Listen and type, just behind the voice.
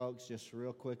folks just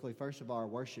real quickly. First of all, our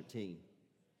worship team.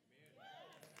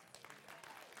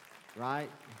 Right?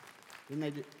 And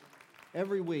they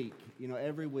every week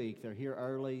they're here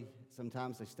early.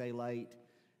 Sometimes they stay late.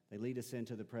 They lead us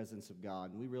into the presence of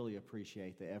God, and we really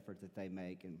appreciate the effort that they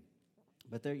make.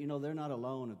 But they're not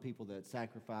alone of people that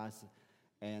sacrifice,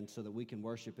 and so that we can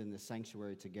worship in this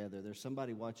sanctuary together. There's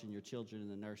somebody watching your children in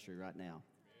the nursery right now,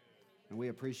 and we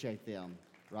appreciate them,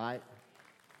 right?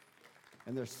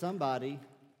 And there's somebody,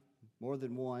 more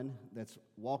than one, that's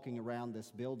walking around this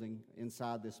building,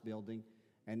 inside this building,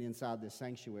 and inside this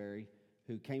sanctuary,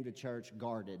 who came to church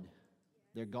guarded.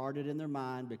 They're guarded in their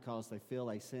mind because they feel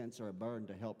a sense or a burden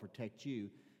to help protect you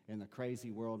in the crazy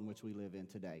world in which we live in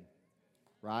today,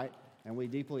 right? And we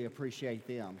deeply appreciate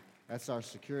them. That's our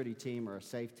security team, or a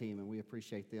safe team, and we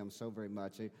appreciate them so very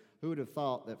much. Who would have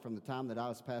thought that from the time that I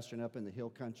was pastoring up in the hill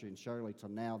country in Shirley till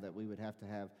now that we would have to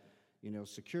have,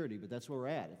 security? But that's where we're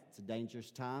at. It's a dangerous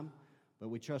time, but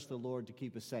we trust the Lord to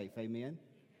keep us safe. Amen?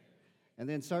 And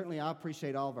then certainly I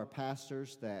appreciate all of our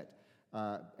pastors that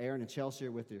Aaron and Chelsea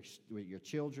are with your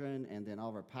children, and then all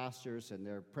of our pastors and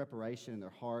their preparation and their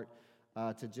heart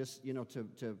to just,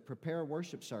 to prepare a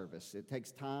worship service. It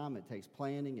takes time, it takes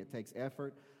planning, it takes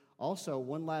effort. Also,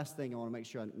 one last thing I want to make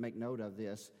sure I make note of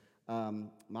this.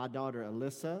 My daughter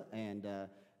Alyssa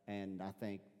and I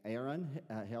think Aaron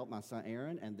helped, my son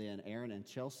Aaron, and then Aaron and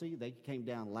Chelsea. They came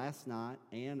down last night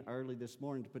and early this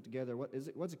morning to put together,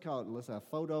 what's it called, Alyssa? A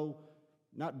photo,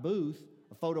 not booth,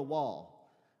 a photo wall.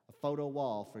 A photo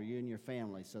wall for you and your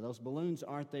family. So those balloons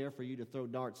aren't there for you to throw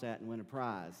darts at and win a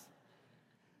prize.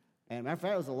 And matter of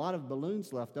fact, there's a lot of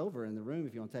balloons left over in the room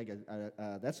if you want to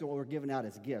take that's what we're giving out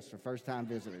as gifts for first-time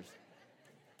visitors.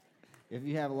 If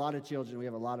you have a lot of children, we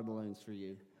have a lot of balloons for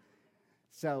you.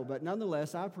 So, but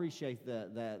nonetheless, I appreciate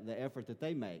the effort that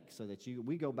they make, so that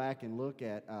we go back and look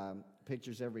at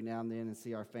pictures every now and then and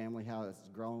see our family, how it's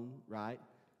grown, right,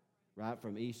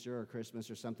 from Easter or Christmas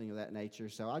or something of that nature.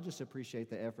 So I just appreciate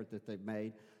the effort that they've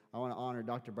made. I want to honor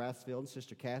Dr. Brassfield and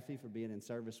Sister Kathy for being in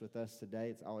service with us today.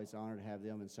 It's always an honor to have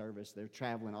them in service. They're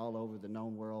traveling all over the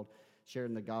known world,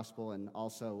 sharing the gospel and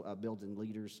also building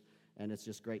leaders, and it's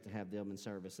just great to have them in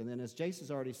service. And then, as Jason's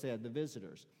already said, the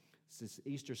visitors. This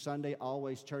Easter Sunday,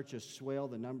 always churches swell,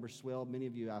 the numbers swell. Many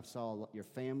of you, I saw your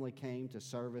family came to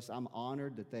service. I'm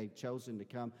honored that they've chosen to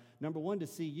come, number one, to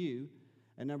see you,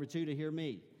 and number two, to hear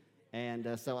me.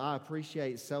 And so I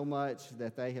appreciate so much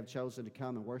that they have chosen to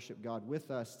come and worship God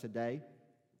with us today.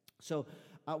 So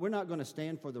we're not going to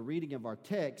stand for the reading of our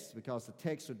text because the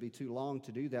text would be too long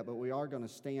to do that, but we are going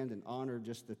to stand and honor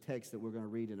just the text that we're going to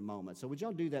read in a moment. So would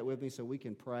y'all do that with me so we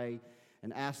can pray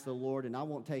and ask the Lord? And I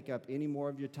won't take up any more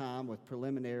of your time with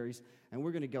preliminaries, and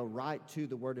we're going to go right to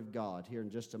the Word of God here in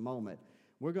just a moment.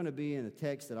 We're going to be in a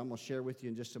text that I'm going to share with you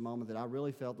in just a moment that I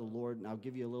really felt the Lord, and I'll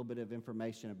give you a little bit of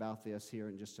information about this here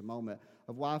in just a moment,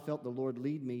 of why I felt the Lord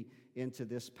lead me into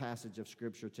this passage of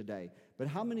Scripture today. But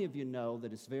how many of you know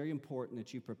that it's very important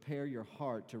that you prepare your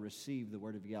heart to receive the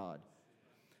Word of God?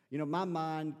 My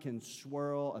mind can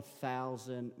swirl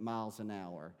 1,000 miles an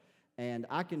hour. And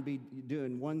I can be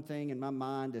doing one thing, and my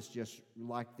mind is just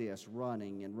like this,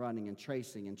 running and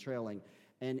tracing and trailing.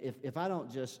 And if I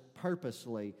don't just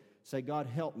purposely say, God,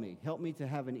 help me to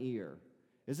have an ear.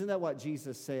 Isn't that what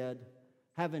Jesus said?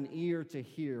 Have an ear to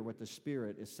hear what the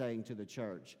Spirit is saying to the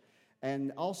church.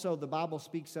 And also the Bible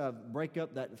speaks of break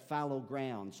up that fallow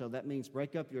ground. So that means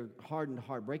break up your hardened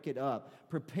heart, break it up,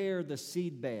 prepare the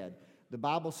seed bed. The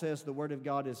Bible says the Word of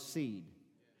God is seed.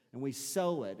 And we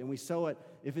sow it,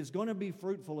 If it's going to be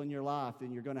fruitful in your life,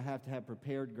 then you're going to have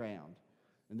prepared ground.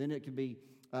 And then it can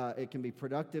be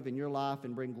productive in your life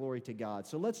and bring glory to God.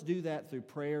 So let's do that through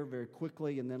prayer very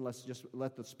quickly, and then let's just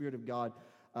let the Spirit of God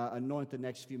anoint the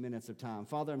next few minutes of time.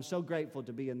 Father, I'm so grateful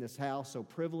to be in this house, so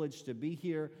privileged to be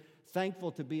here,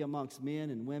 thankful to be amongst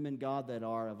men and women, God, that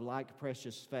are of like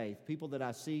precious faith, people that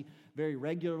I see very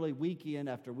regularly, week in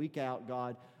after week out,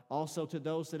 God. Also to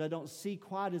those that I don't see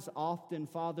quite as often,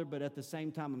 Father, but at the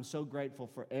same time, I'm so grateful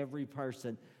for every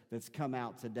person that's come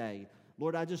out today.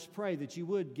 Lord, I just pray that you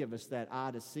would give us that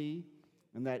eye to see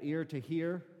and that ear to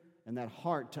hear and that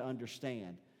heart to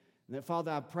understand. And that,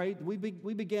 Father, I prayed, we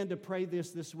began to pray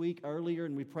this week earlier,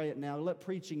 and we pray it now. Let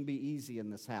preaching be easy in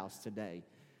this house today.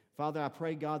 Father, I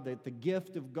pray, God, that the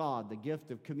gift of God, the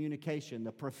gift of communication,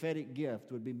 the prophetic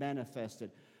gift would be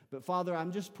manifested. But, Father,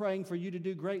 I'm just praying for you to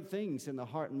do great things in the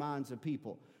heart and minds of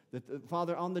people. That,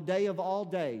 Father, on the day of all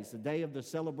days, the day of the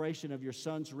celebration of your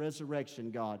Son's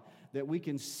resurrection, God, that we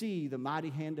can see the mighty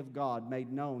hand of God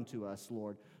made known to us,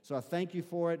 Lord. So I thank you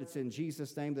for it. It's in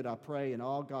Jesus' name that I pray, and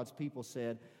all God's people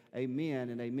said, amen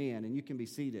and amen. And you can be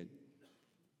seated.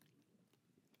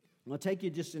 I'm going to take you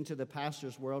just into the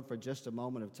pastor's world for just a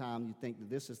moment of time. You think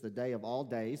that this is the day of all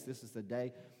days. This is the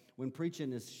day when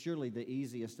preaching is surely the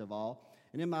easiest of all.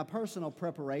 And in my personal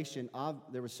preparation,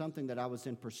 there was something that I was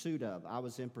in pursuit of. I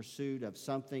was in pursuit of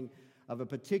something, of a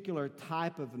particular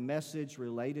type of message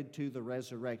related to the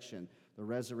resurrection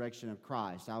of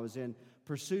Christ. I was in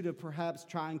pursuit of perhaps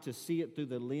trying to see it through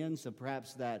the lens of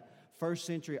perhaps that first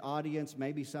century audience,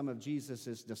 maybe some of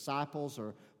Jesus' disciples,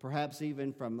 or perhaps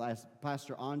even from, as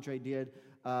Pastor Andre did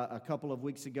a couple of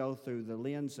weeks ago, through the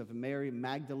lens of Mary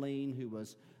Magdalene, who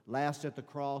was last at the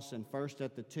cross and first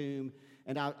at the tomb.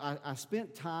 And I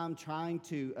spent time trying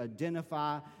to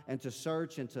identify and to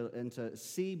search and to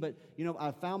see, but, I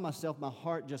found myself, my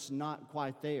heart just not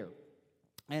quite there.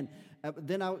 And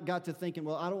then I got to thinking,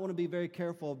 well, I don't want to be very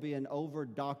careful of being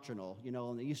over-doctrinal,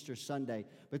 on the Easter Sunday.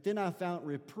 But then I found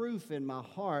reproof in my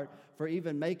heart for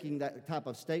even making that type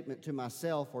of statement to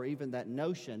myself, or even that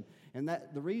notion. And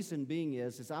that the reason being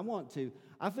is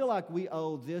I feel like we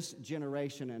owe this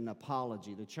generation an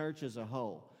apology, the church as a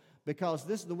whole. Because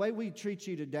the way we treat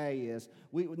you today is,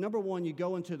 number one, you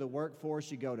go into the workforce,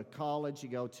 you go to college, you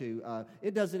go to,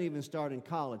 it doesn't even start in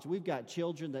college. We've got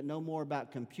children that know more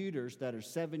about computers that are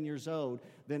 7 years old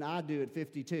than I do at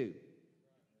 52.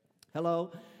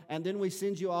 Hello? And then we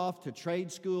send you off to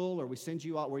trade school, or we send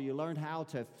you out where you learn how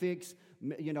to fix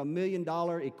 $1 million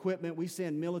equipment. We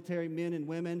send military men and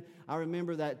women. I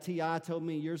remember that T.I. told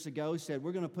me years ago, he said,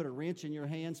 we're going to put a wrench in your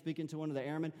hand, speaking to one of the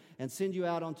airmen, and send you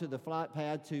out onto the flight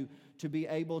pad to be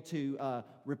able to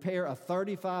repair a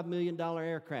 $35 million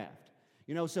aircraft.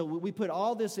 So we put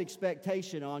all this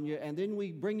expectation on you, and then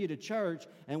we bring you to church,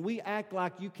 and we act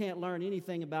like you can't learn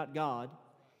anything about God.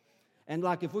 And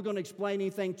like if we're going to explain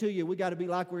anything to you, we got to be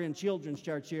like we're in children's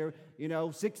church here.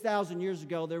 6,000 years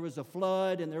ago, there was a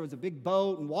flood, and there was a big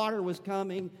boat, and water was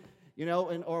coming,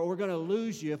 or we're going to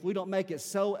lose you if we don't make it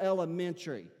so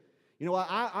elementary. So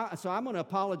I'm going to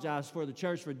apologize for the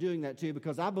church for doing that too,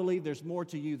 because I believe there's more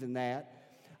to you than that.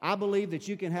 I believe that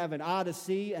you can have an eye to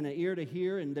see and an ear to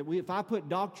hear, and that if I put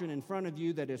doctrine in front of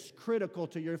you that is critical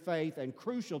to your faith and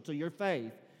crucial to your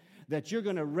faith, that you're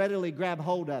going to readily grab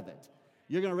hold of it.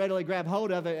 You're going to readily grab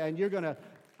hold of it, and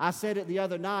I said it the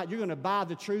other night, you're going to buy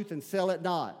the truth and sell it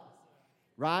not,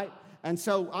 right? And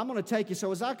so I'm going to take you,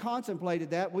 so as I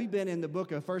contemplated that, we've been in the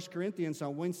book of 1 Corinthians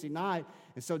on Wednesday night,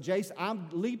 and so Jason, I'm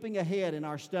leaping ahead in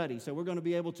our study, so we're going to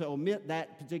be able to omit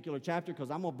that particular chapter because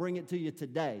I'm going to bring it to you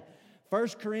today. 1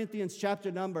 Corinthians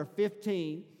chapter number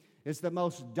 15 is the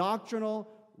most doctrinal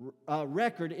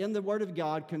record in the Word of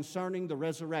God concerning the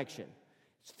resurrection.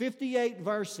 It's 58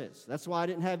 verses. That's why I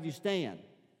didn't have you stand.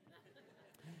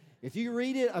 If you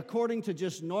read it according to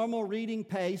just normal reading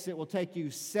pace, it will take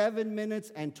you 7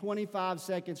 minutes and 25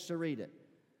 seconds to read it.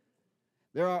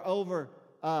 There are over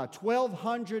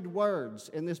 1,200 words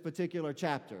in this particular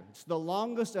chapter. It's the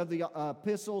longest of the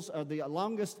epistles, or the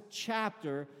longest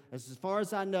chapter, as far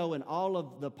as I know, in all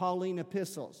of the Pauline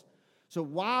epistles. So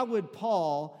why would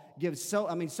Paul give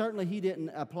certainly he didn't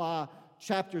apply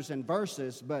chapters and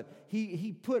verses, but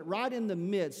he put right in the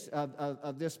midst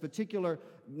of this particular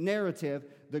narrative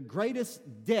the greatest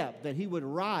depth that he would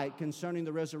write concerning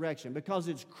the resurrection, because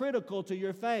it's critical to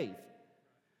your faith,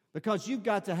 because you've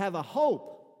got to have a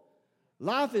hope.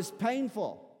 Life is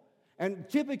painful, and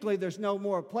typically there's no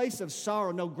more place of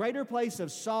sorrow, no greater place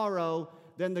of sorrow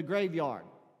than the graveyard.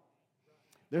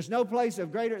 There's no place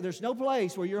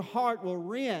where your heart will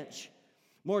wrench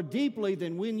more deeply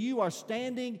than when you are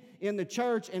standing in the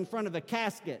church in front of a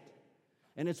casket,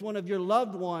 and it's one of your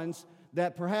loved ones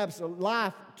that perhaps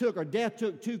life took or death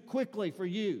took too quickly for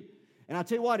you. And I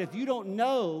tell you what, if you don't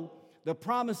know the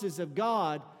promises of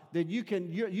God, then you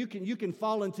can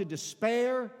fall into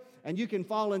despair, and you can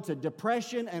fall into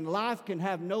depression, and life can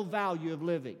have no value of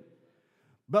living.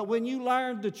 But when you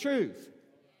learn the truth,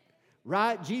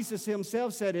 right? Jesus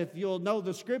himself said, if you'll know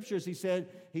the scriptures, he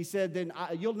said, then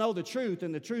you'll know the truth,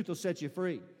 and the truth will set you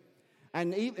free.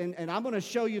 And I'm going to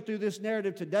show you through this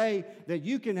narrative today that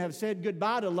you can have said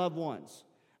goodbye to loved ones.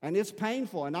 And it's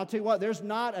painful. And I'll tell you what, there's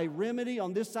not a remedy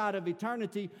on this side of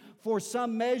eternity for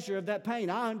some measure of that pain.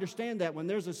 I understand that when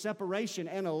there's a separation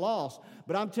and a loss.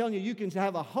 But I'm telling you, you can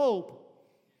have a hope,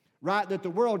 right, that the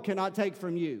world cannot take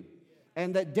from you,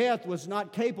 and that death was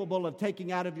not capable of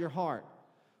taking out of your heart.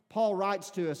 Paul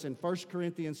writes to us in 1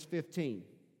 Corinthians 15.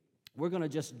 We're going to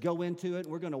just go into it.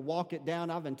 We're going to walk it down.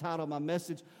 I've entitled my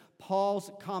message,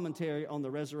 Paul's Commentary on the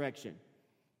Resurrection.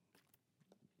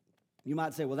 You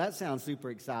might say, well, that sounds super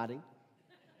exciting.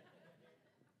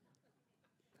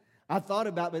 I thought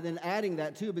about it, but then adding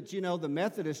that too, but the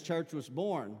Methodist Church was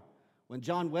born when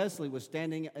John Wesley was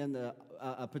standing in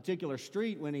a particular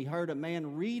street when he heard a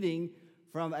man reading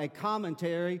from a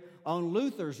commentary on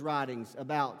Luther's writings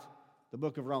about the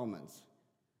book of Romans.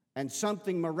 And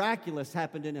something miraculous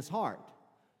happened in his heart.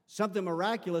 Something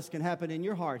miraculous can happen in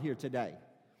your heart here today.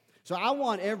 So I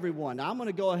want everyone, I'm going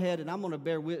to go ahead and I'm going to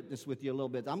bear witness with you a little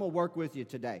bit. I'm going to work with you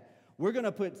today. We're going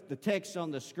to put the text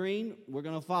on the screen. We're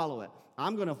going to follow it.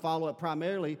 I'm going to follow it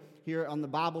primarily here on the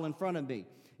Bible in front of me.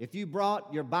 If you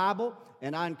brought your Bible,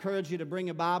 and I encourage you to bring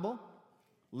a Bible,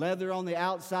 leather on the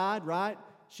outside, right?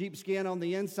 Sheepskin on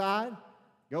the inside,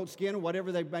 goat skin, or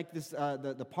whatever they make this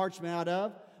the parchment out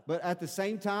of. But at the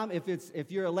same time,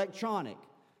 if you're electronic,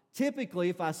 typically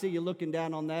if I see you looking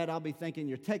down on that, I'll be thinking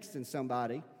you're texting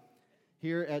somebody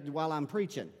here while I'm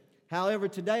preaching. However,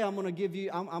 today I'm going to give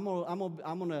you I'm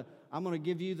going to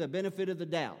give you the benefit of the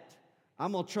doubt.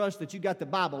 I'm going to trust that you got the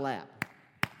Bible app,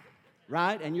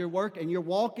 right? And you're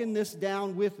walking this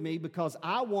down with me because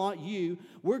I want you.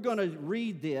 We're going to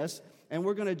read this and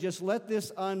we're going to just let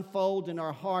this unfold in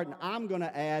our heart. And I'm going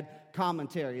to add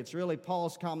commentary. It's really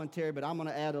Paul's commentary, but I'm going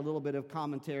to add a little bit of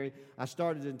commentary. I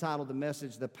started to entitle the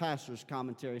message "The Pastor's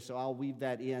Commentary," so I'll weave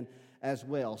that in as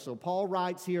well. So Paul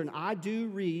writes here, and I do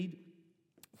read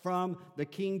from the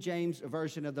King James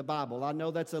Version of the Bible. I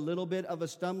know that's a little bit of a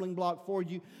stumbling block for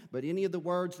you, but any of the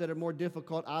words that are more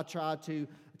difficult, I try to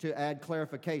add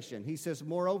clarification. He says,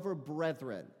 "Moreover,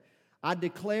 brethren, I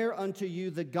declare unto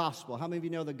you the gospel." How many of you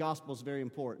know the gospel is very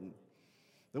important?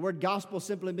 The word gospel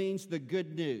simply means the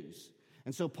good news.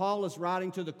 And so Paul is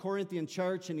writing to the Corinthian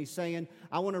church, and he's saying,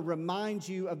 I want to remind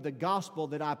you of the gospel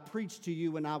that I preached to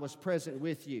you when I was present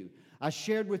with you. I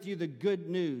shared with you the good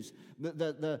news.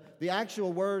 The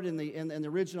actual word in the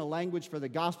original language for the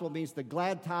gospel means the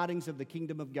glad tidings of the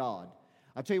kingdom of God.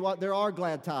 I tell you what, there are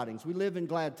glad tidings. We live in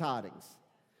glad tidings.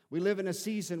 We live in a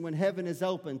season when heaven is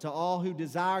open to all who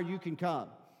desire. You can come,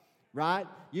 right?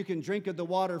 You can drink of the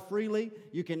water freely.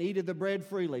 You can eat of the bread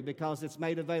freely because it's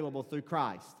made available through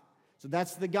Christ. So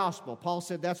that's the gospel. Paul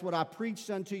said, that's what I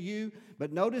preached unto you.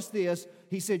 But notice this.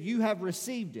 He said, you have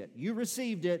received it. You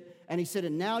received it. And he said,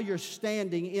 and now you're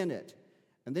standing in it.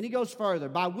 And then he goes further,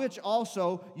 by which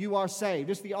also you are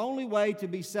saved. It's the only way to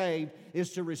be saved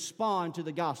is to respond to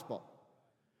the gospel.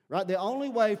 Right? The only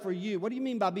way for you, what do you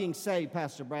mean by being saved,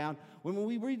 Pastor Brown? When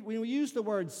we use the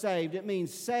word saved, it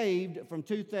means saved from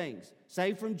two things.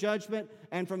 Saved from judgment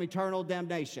and from eternal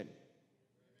damnation,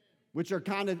 which are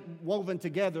kind of woven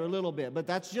together a little bit. But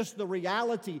that's just the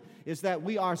reality, is that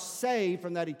we are saved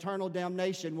from that eternal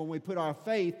damnation when we put our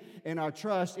faith and our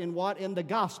trust in what? In the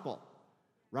gospel,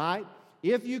 right?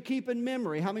 If you keep in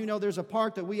memory, how many know there's a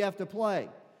part that we have to play?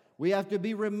 We have to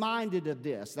be reminded of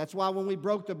this. That's why when we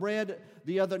broke the bread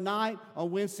the other night, on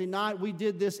Wednesday night, we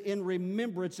did this in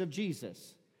remembrance of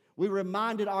Jesus. We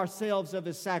reminded ourselves of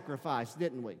His sacrifice,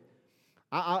 didn't we?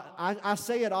 I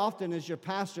say it often as your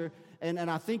pastor, and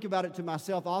I think about it to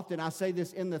myself often. I say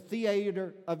this in the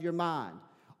theater of your mind.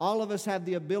 All of us have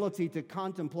the ability to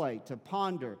contemplate, to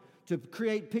ponder, to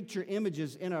create picture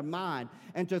images in our mind,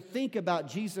 and to think about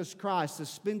Jesus Christ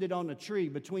suspended on a tree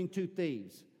between two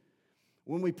thieves.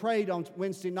 When we prayed on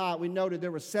Wednesday night, we noted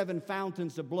there were 7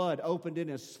 fountains of blood opened in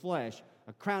His flesh.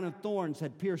 A crown of thorns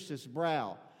had pierced His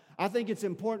brow. I think it's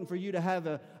important for you to have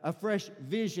a fresh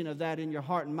vision of that in your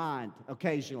heart and mind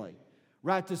occasionally,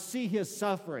 right? To see His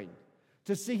suffering,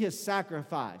 to see His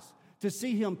sacrifice, to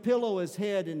see Him pillow His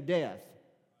head in death,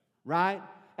 right?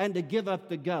 And to give up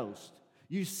the ghost.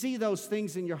 You see those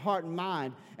things in your heart and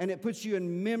mind, and it puts you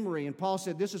in memory. And Paul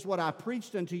said, this is what I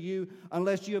preached unto you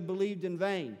unless you have believed in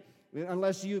vain.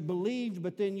 Unless you believed,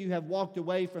 but then you have walked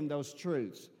away from those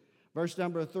truths. Verse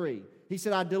number 3. He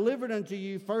said, I delivered unto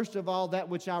you first of all that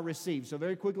which I received. So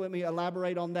very quickly, let me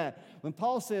elaborate on that. When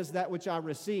Paul says that which I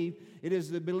received, it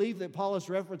is the belief that Paul is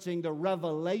referencing the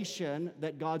revelation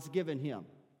that God's given him.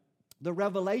 The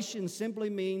revelation simply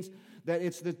means that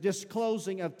it's the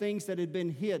disclosing of things that had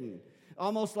been hidden.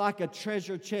 Almost like a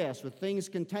treasure chest with things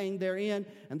contained therein,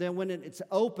 and then when it's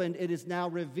opened, it is now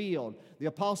revealed. The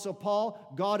Apostle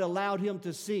Paul, God allowed him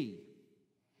to see.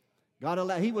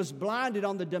 He was blinded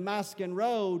on the Damascus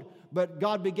road, but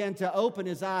God began to open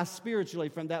his eyes spiritually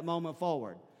from that moment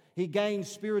forward. He gained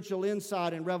spiritual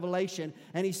insight and revelation,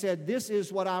 and he said, this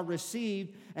is what I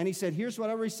received. And he said, here's what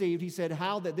I received. He said,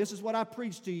 this is what I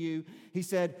preached to you. He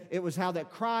said, it was how that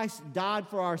Christ died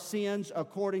for our sins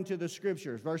according to the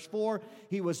Scriptures. Verse 4,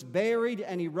 He was buried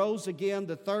and He rose again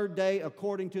the third day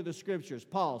according to the Scriptures.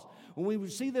 Pause. When we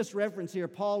see this reference here,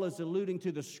 Paul is alluding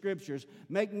to the Scriptures.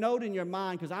 Make note in your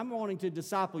mind, because I'm wanting to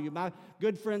disciple you. My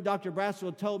good friend Dr.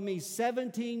 Brassfield told me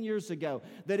 17 years ago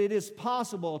that it is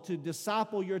possible to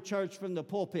disciple your church from the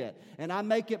pulpit. And I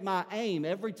make it my aim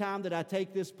every time that I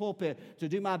take this pulpit to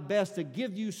do my best to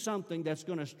give you something that's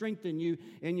going to strengthen you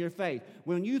in your faith.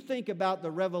 When you think about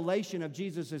the revelation of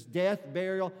Jesus' death,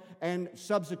 burial, and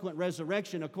subsequent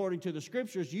resurrection according to the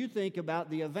Scriptures, you think about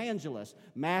the evangelists,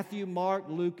 Matthew, Mark,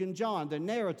 Luke, and John, the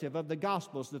narrative of the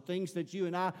Gospels, the things that you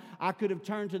and I could have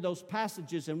turned to those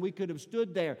passages and we could have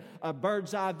stood there, a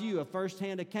bird's eye view, a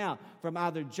first-hand account from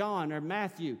either John or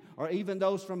Matthew, or even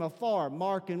those from afar,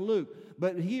 Mark and Luke.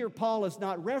 But here Paul is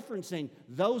not referencing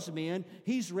those men.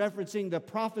 He's referencing the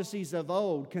prophecies of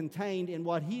old contained in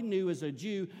what he knew as a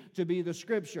Jew to be the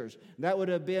Scriptures. That would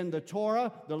have been the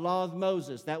Torah, the law of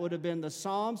Moses. That would have been the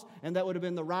Psalms, and that would have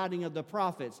been the writing of the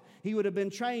prophets. He would have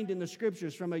been trained in the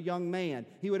Scriptures from a young man.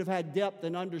 He would have had depth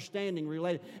and understanding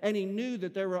related. And he knew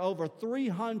that there were over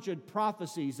 300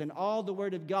 prophecies in all the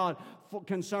Word of God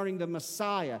concerning the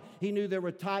Messiah. He knew there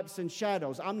were types and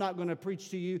shadows. I'm not going to preach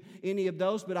to you any of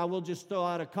those, but I will just throw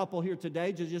out a couple here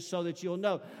today just so that you'll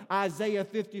know. Isaiah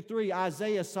 53,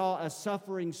 Isaiah saw a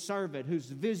suffering servant whose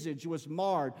visage was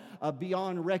marred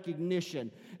beyond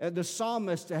recognition. The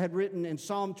psalmist had written in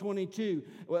Psalm 22,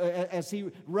 as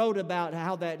he wrote about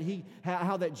how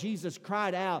that Jesus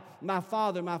cried out, my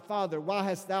Father, why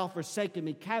hast thou forsaken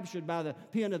me?" Captured by the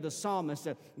pen of the psalmist.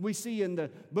 We see in the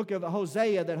book of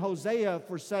Hosea that Hosea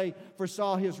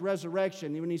foresaw his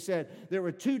resurrection when he said there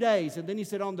were 2 days, and then he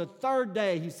said on the third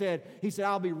day he said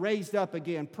I'll be raised up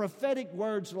again. Prophetic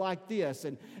words like this,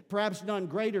 and perhaps none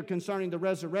greater concerning the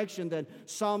resurrection than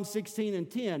Psalm 16 and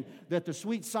 10, that the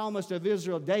sweet psalmist of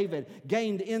Israel, David,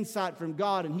 gained insight from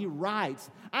God, and he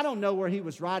writes. I don't know where he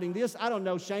was writing this. I don't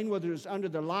know, Shane, whether it was under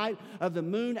the light of the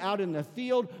moon out in the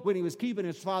field when he was keeping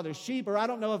his father's sheep, or I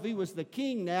don't know if he was the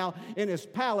king now in his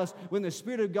palace when the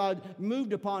Spirit of God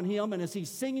moved upon him, and as he's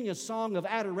singing a song of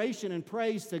adoration and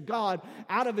praise to God,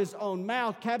 out of his own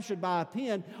mouth, captured by a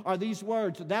pen, are these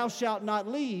words, "Thou shalt not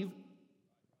leave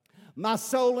my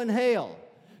soul in hell."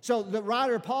 So the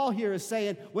writer Paul here is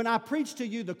saying, when I preach to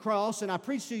you the cross and I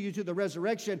preach to you to the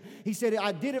resurrection, he said,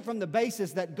 I did it from the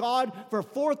basis that God, for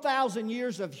 4,000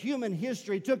 years of human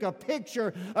history, took a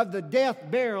picture of the death,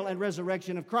 burial, and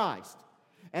resurrection of Christ.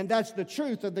 And that's the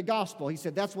truth of the gospel. He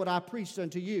said, that's what I preached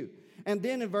unto you. And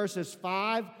then in verses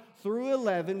 5 through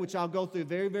 11, which I'll go through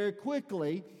very, very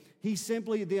quickly, he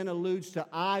simply then alludes to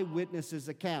eyewitnesses'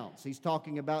 accounts. He's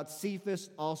talking about Cephas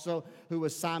also, who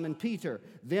was Simon Peter,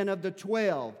 then of the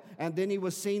 12. And then he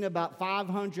was seen about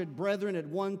 500 brethren at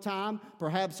one time,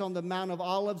 perhaps on the Mount of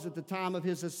Olives at the time of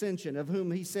his ascension, of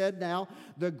whom he said now,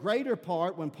 the greater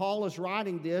part, when Paul is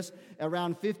writing this,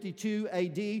 around 52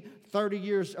 A.D., 30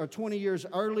 years or 20 years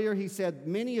earlier, he said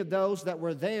many of those that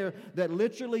were there that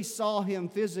literally saw him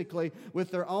physically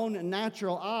with their own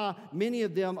natural eye,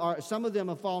 some of them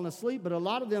have fallen asleep, but a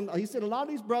lot of them, he said, a lot of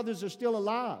these brothers are still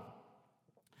alive.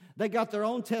 They got their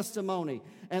own testimony.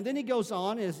 And then he goes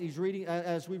on as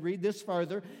we read this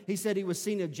further. He said he was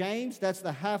seen of James, that's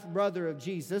the half-brother of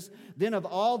Jesus. Then of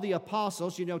all the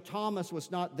apostles, Thomas was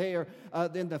not there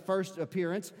in the first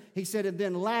appearance. He said, and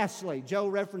then lastly, Joe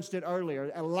referenced it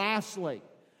earlier, and lastly,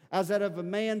 as that of a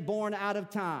man born out of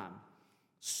time,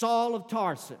 Saul of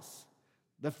Tarsus,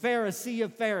 the Pharisee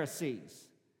of Pharisees,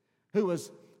 who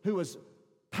was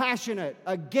passionate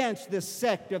against this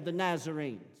sect of the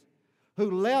Nazarenes, who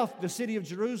left the city of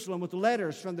Jerusalem with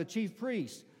letters from the chief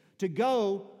priests to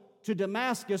go to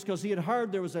Damascus because he had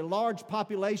heard there was a large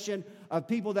population of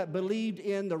people that believed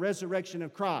in the resurrection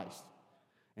of Christ.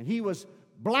 And he was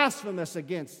blasphemous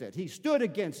against it. He stood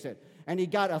against it. And he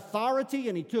got authority,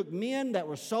 and he took men that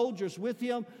were soldiers with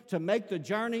him to make the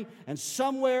journey. And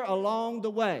somewhere along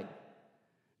the way,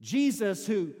 Jesus,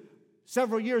 who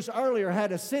several years earlier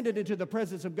had ascended into the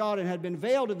presence of God and had been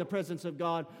veiled in the presence of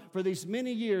God for these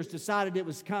many years, decided it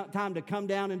was time to come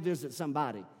down and visit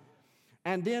somebody.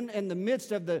 And then in the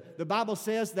midst of the Bible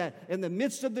says that in the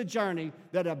midst of the journey,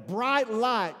 that a bright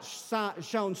light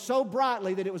shone so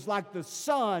brightly that it was like the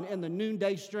sun in the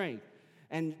noonday strength.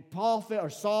 And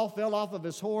Saul fell off of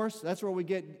his horse. That's where we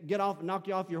get off, knock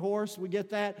you off your horse. We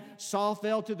get that. Saul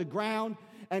fell to the ground.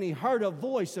 And he heard a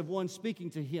voice of one speaking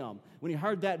to him. When he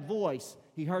heard that voice,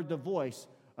 he heard the voice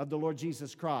of the Lord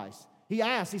Jesus Christ. He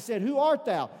asked, he said, "Who art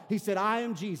thou?" He said, "I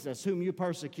am Jesus, whom you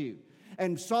persecute."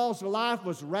 And Saul's life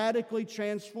was radically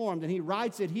transformed. And he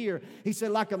writes it here. He said,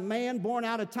 like a man born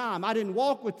out of time. I didn't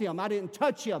walk with him. I didn't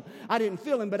touch him. I didn't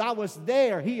feel him, but I was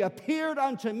there. He appeared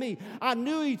unto me. I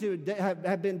knew he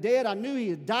had been dead. I knew he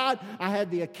had died. I had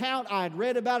the account. I had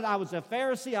read about it. I was a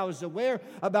Pharisee. I was aware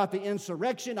about the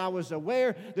insurrection. I was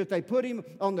aware that they put him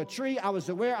on the tree. I was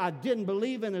aware I didn't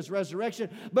believe in his resurrection.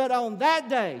 But on that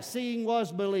day, seeing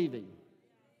was believing.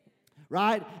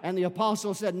 right? And the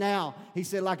apostle said, now, he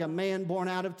said, like a man born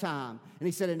out of time. And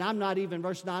he said, and I'm not even,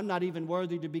 verse 9, I'm not even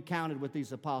worthy to be counted with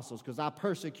these apostles because I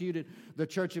persecuted the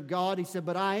church of God. He said,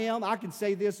 but I can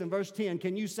say this in verse 10.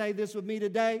 Can you say this with me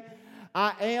today?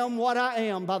 I am what I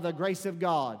am by the grace of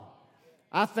God.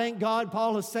 I thank God,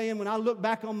 Paul is saying, when I look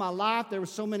back on my life, there were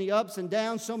so many ups and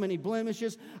downs, so many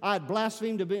blemishes. I had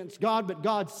blasphemed against God, but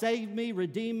God saved me,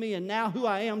 redeemed me, and now who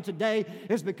I am today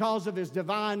is because of His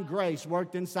divine grace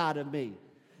worked inside of me.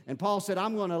 And Paul said,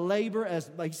 I'm going to labor, as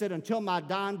he said, until my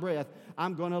dying breath,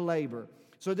 I'm going to labor.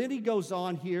 So then he goes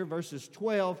on here, verses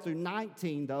 12 through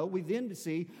 19, though. We then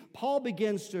see Paul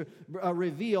begins to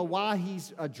reveal why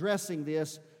he's addressing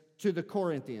this to the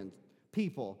Corinthian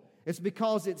people. It's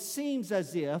because it seems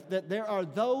as if that there are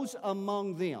those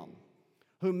among them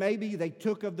who maybe they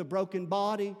took of the broken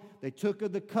body, they took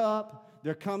of the cup,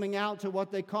 they're coming out to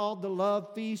what they called the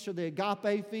love feast or the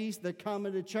agape feast, they're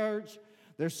coming to church,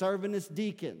 they're serving as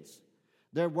deacons,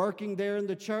 they're working there in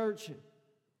the church,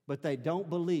 but they don't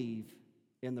believe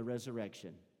in the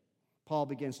resurrection. Paul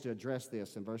begins to address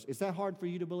this in verse. Is that hard for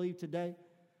you to believe today?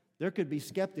 There could be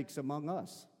skeptics among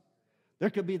us. There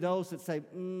could be those that say,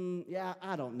 yeah,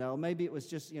 I don't know. Maybe it was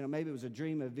just, maybe it was a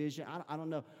dream, a vision. I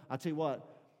don't know. I'll tell you what,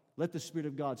 let the Spirit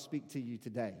of God speak to you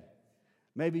today.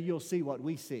 Maybe you'll see what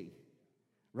we see,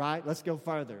 right? Let's go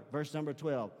further. Verse number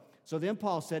 12. So then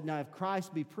Paul said, now if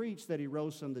Christ be preached that He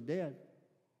rose from the dead,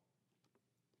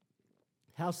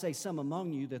 how say some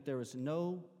among you that there is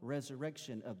no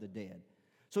resurrection of the dead?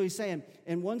 So he's saying,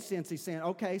 in one sense, he's saying,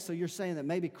 okay, so you're saying that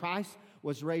maybe Christ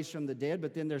was raised from the dead,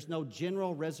 but then there's no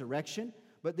general resurrection.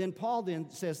 But then Paul then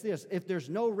says this, if there's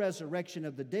no resurrection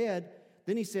of the dead,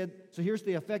 then he said, so here's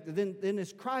the effect, then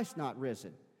is Christ not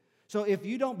risen? So if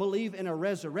you don't believe in a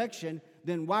resurrection,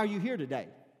 then why are you here today?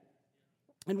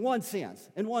 In one sense,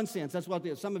 that's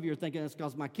what some of you are thinking, it's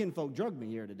because my kinfolk drugged me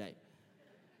here today.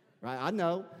 Right, I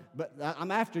know, but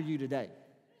I'm after you today.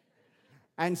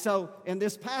 And so in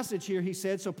this passage here, he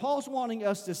said, so Paul's wanting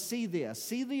us to see this,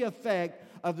 see the effect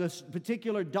of this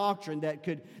particular doctrine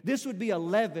this would be a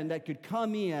leaven that could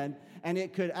come in and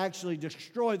it could actually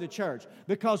destroy the church.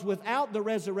 Because without the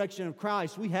resurrection of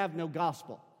Christ, we have no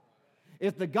gospel.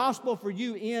 If the gospel for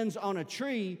you ends on a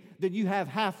tree, then you have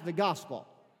half the gospel.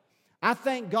 I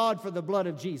thank God for the blood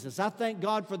of Jesus. I thank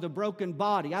God for the broken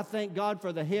body. I thank God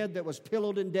for the head that was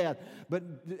pillowed in death.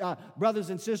 But brothers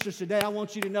and sisters, today I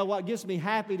want you to know what gets me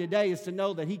happy today is to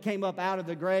know that He came up out of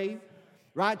the grave,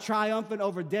 right? Triumphant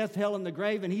over death, hell, and the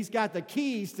grave. And He's got the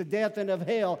keys to death and of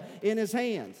hell in His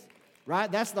hands,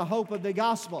 right? That's the hope of the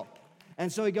gospel.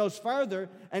 And so he goes further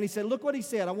and he said, look what he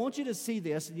said. I want you to see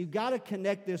this, and you've got to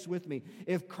connect this with me.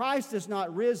 If Christ is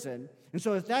not risen, and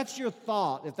so if that's your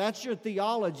thought, if that's your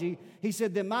theology, he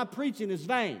said, then my preaching is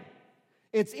vain.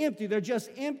 It's empty. They're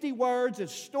just empty words.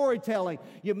 It's storytelling.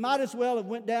 You might as well have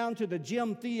went down to the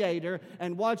gym theater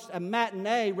and watched a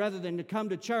matinee rather than to come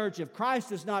to church. If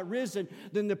Christ is not risen,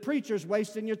 then the preacher's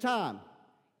wasting your time.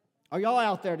 Are y'all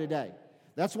out there today?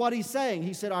 That's what he's saying.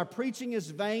 He said, our preaching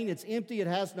is vain, it's empty, it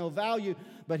has no value.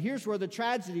 But here's where the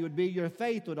tragedy would be, your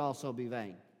faith would also be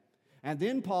vain. And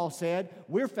then Paul said,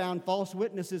 we're found false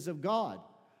witnesses of God.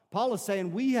 Paul is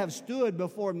saying we have stood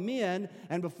before men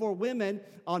and before women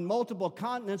on multiple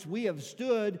continents. We have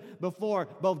stood before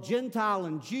both Gentile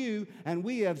and Jew, and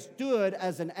we have stood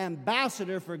as an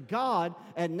ambassador for God.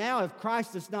 And now if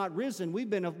Christ is not risen,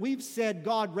 we've said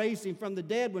God raised Him from the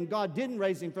dead when God didn't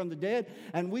raise Him from the dead,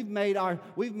 and we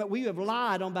have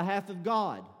lied on behalf of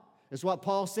God. That's what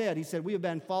Paul said. He said we have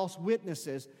been false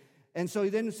witnesses. And so he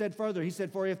then said further, he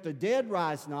said, for if the dead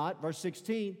rise not, verse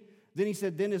 16, then he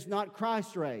said, then is not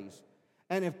Christ raised.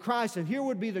 And if Christ, and here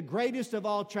would be the greatest of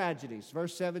all tragedies,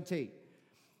 verse 17.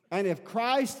 And if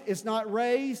Christ is not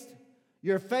raised,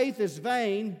 your faith is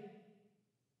vain.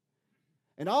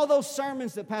 And all those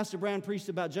sermons that Pastor Brown preached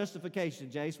about justification,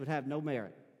 Jace, would have no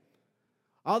merit.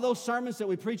 All those sermons that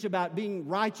we preach about being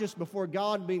righteous before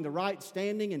God, being the right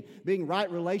standing and being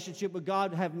right relationship with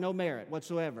God have no merit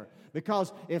whatsoever.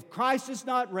 Because if Christ is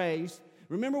not raised,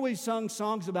 remember we sung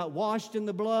songs about washed in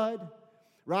the blood,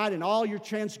 right? And all your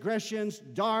transgressions,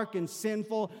 dark and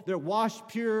sinful, they're washed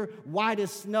pure, white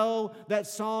as snow. That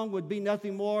song would be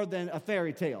nothing more than a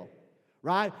fairy tale,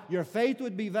 right? Your faith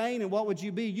would be vain, and what would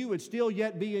you be? You would still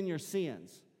yet be in your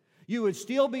sins. You would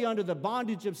still be under the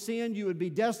bondage of sin. You would be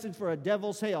destined for a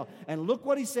devil's hell. And look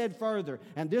what he said further,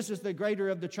 and this is the greater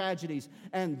of the tragedies.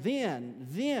 And then,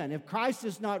 if Christ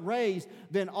is not raised,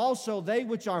 then also they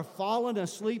which are fallen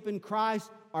asleep in Christ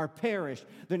are perished.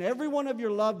 Then every one of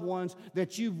your loved ones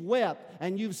that you've wept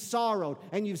and you've sorrowed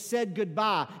and you've said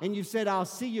goodbye and you've said, I'll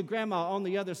see you, Grandma, on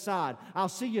the other side. I'll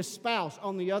see your spouse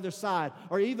on the other side.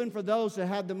 Or even for those that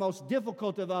have the most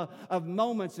difficult of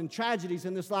moments and tragedies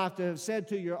in this life to have said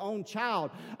to your own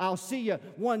child, I'll see you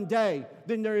one day.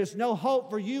 Then there is no hope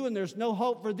for you and there's no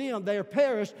hope for them. They are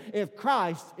perished if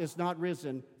Christ is not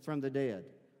risen from the dead.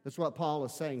 That's what Paul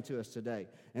is saying to us today.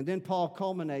 And then Paul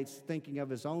culminates thinking of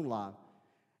his own life.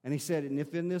 And he said, and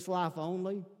if in this life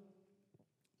only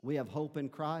we have hope in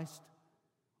Christ,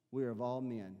 we are of all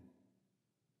men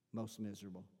most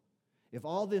miserable. If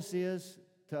all this is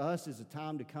to us is a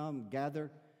time to come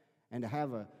gather and to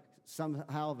have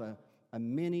somehow a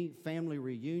mini family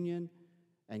reunion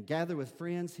and gather with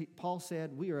friends, Paul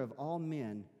said, we are of all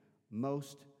men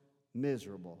most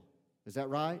miserable. Is that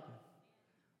right?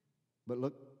 But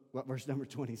look what verse number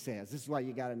 20 says. This is why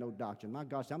you got to know doctrine. My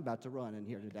gosh, I'm about to run in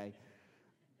here today.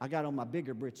 I got on my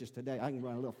bigger britches today. I can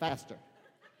run a little faster.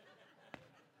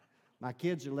 My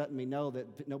kids are letting me know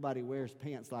that nobody wears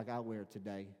pants like I wear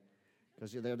today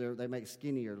because they make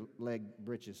skinnier leg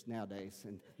britches nowadays.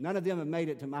 And none of them have made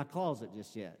it to my closet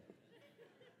just yet.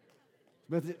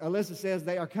 But Alyssa says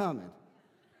they are coming.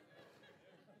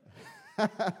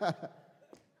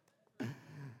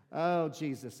 Oh,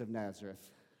 Jesus of Nazareth.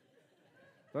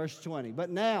 Verse 20, but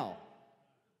now,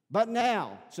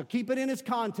 so keep it in its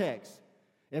context.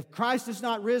 If Christ is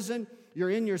not risen, you're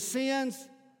in your sins,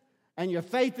 and your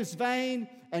faith is vain,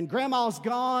 and grandma's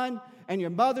gone, and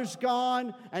your mother's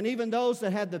gone, and even those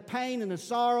that had the pain and the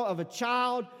sorrow of a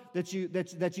child that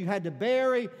you had to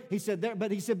bury. He said,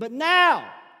 but now.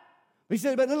 He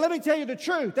said, but let me tell you the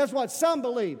truth. That's what some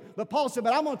believe. But Paul said,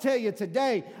 but I'm going to tell you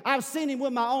today, I've seen him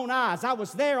with my own eyes. I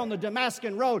was there on the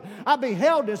Damascus road. I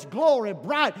beheld his glory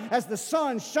bright as the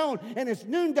sun shone in its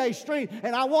noonday strength.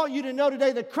 And I want you to know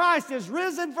today that Christ is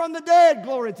risen from the dead.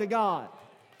 Glory to God.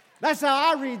 That's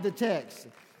how I read the text.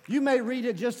 You may read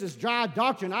it just as dry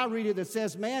doctrine. I read it that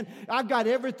says, man, I've got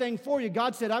everything for you.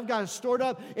 God said, I've got it stored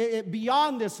up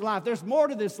beyond this life. There's more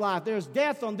to this life. There's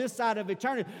death on this side of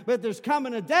eternity. But there's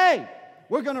coming a day.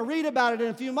 We're going to read about it in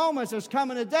a few moments. There's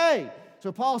coming a day.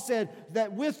 So Paul said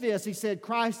that with this, he said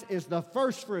Christ is the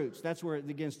first fruits. That's where it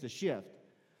begins to shift.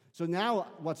 So now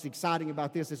what's exciting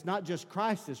about this, it's not just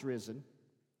Christ is risen.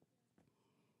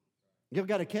 You've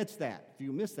got to catch that. If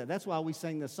you miss that, that's why we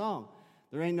sing this song.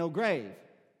 There ain't no grave.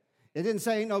 It didn't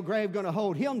say ain't no grave going to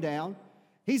hold him down.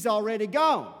 He's already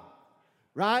gone.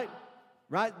 Right?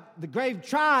 The grave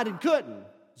tried and couldn't.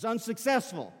 It's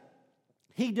unsuccessful.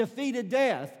 He defeated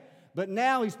death. But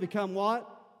now he's become what?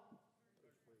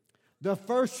 The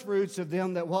first fruits of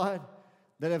them that what?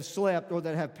 That have slept or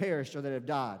that have perished or that have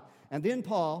died. And then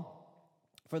Paul,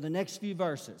 for the next few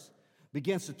verses,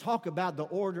 begins to talk about the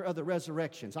order of the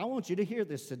resurrections. I want you to hear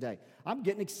this today. I'm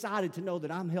getting excited to know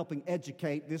that I'm helping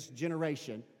educate this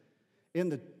generation in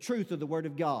the truth of the Word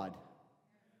of God.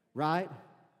 Right?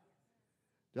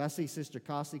 Do I see Sister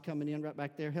Cassie coming in right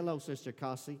back there? Hello, Sister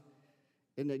Cassie.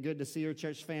 Isn't it good to see your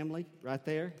church family right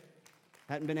there?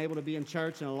 Hadn't been able to be in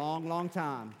church in a long, long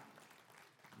time.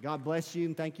 God bless you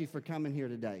and thank you for coming here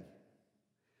today.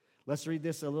 Let's read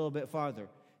this a little bit farther.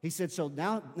 He said, so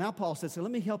now Paul said, so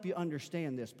let me help you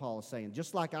understand this, Paul is saying,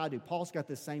 just like I do. Paul's got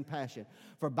this same passion.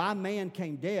 For by man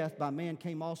came death, by man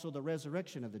came also the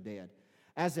resurrection of the dead.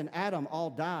 As in Adam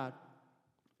all died,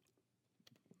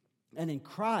 and in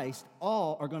Christ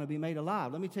all are going to be made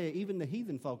alive. Let me tell you, even the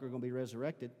heathen folk are going to be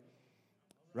resurrected.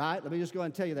 Right? Let me just go ahead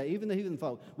and tell you that. Even the heathen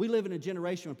folk. We live in a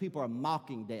generation where people are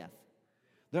mocking death.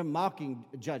 They're mocking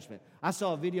judgment. I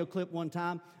saw a video clip one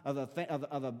time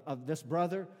of this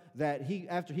brother that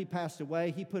after he passed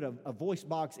away, he put a voice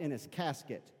box in his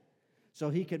casket so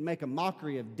he could make a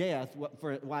mockery of death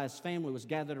while his family was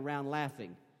gathered around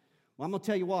laughing. Well, I'm going to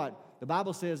tell you what. The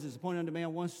Bible says it's appointed unto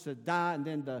man once to die and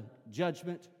then the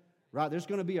judgment. Right, there's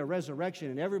going to be a resurrection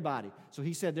in everybody. So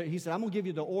he said, I'm going to give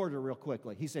you the order real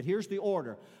quickly. He said, here's the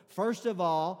order. First of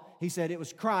all, he said it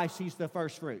was Christ. He's the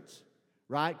first fruits.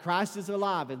 Right? Christ is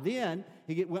alive. And then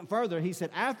he went further. He said,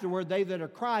 afterward, they that are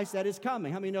Christ, that is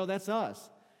coming. How many know that's us?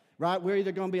 Right? We're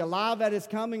either going to be alive at his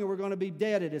coming or we're going to be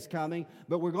dead at his coming.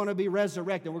 But we're going to be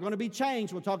resurrected. We're going to be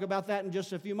changed. We'll talk about that in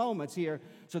just a few moments here.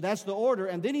 So that's the order.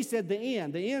 And then he said the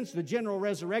end. The end's the general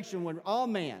resurrection when all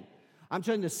man. I'm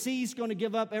telling you, the sea's going to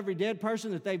give up every dead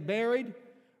person that they've buried,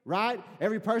 right?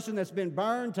 Every person that's been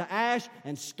burned to ash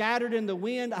and scattered in the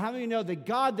wind. How many know the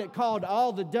God that called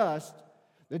all the dust,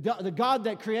 the God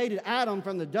that created Adam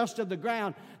from the dust of the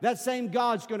ground, that same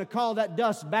God's going to call that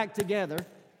dust back together,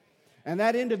 and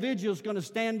that individual's going to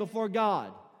stand before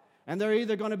God. And they're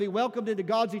either going to be welcomed into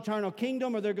God's eternal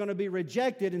kingdom or they're going to be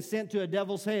rejected and sent to a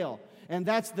devil's hell. And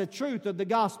that's the truth of the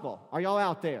gospel. Are y'all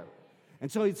out there?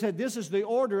 And so he said, this is the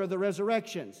order of the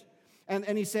resurrections.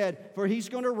 And he said, for he's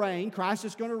going to reign, Christ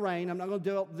is going to reign. I'm not going to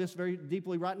deal with this very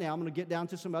deeply right now. I'm going to get down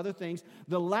to some other things.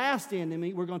 The last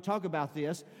enemy, we're going to talk about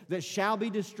this, that shall be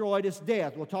destroyed is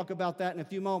death. We'll talk about that in a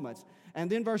few moments. And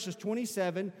then verses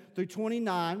 27 through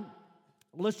 29,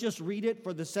 let's just read it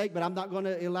for the sake, but I'm not going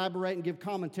to elaborate and give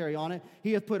commentary on it.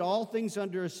 He hath put all things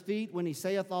under his feet. When he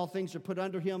saith all things are put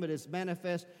under him, it is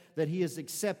manifest that he is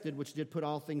accepted, which did put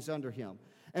all things under him.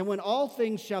 And when all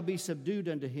things shall be subdued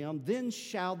unto him, then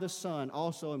shall the Son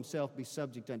also himself be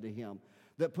subject unto him,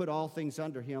 that put all things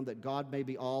under him, that God may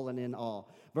be all and in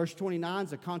all. Verse 29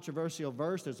 is a controversial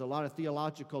verse. There's a lot of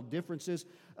theological differences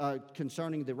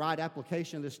concerning the right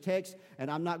application of this text, and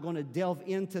I'm not going to delve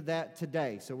into that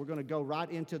today. So we're going to go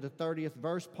right into the 30th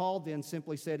verse. Paul then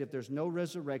simply said, if there's no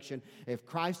resurrection, if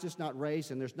Christ is not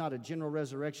raised and there's not a general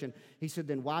resurrection, he said,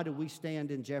 then why do we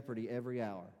stand in jeopardy every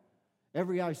hour?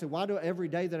 Every hour. He said, why do every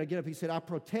day that I get up? He said, I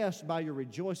protest by your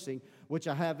rejoicing, which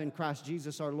I have in Christ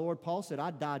Jesus our Lord. Paul said,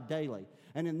 I die daily.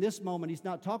 And in this moment, he's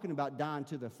not talking about dying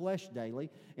to the flesh daily.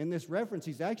 In this reference,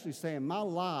 he's actually saying, my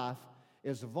life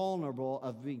is vulnerable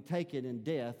of being taken in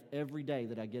death every day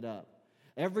that I get up.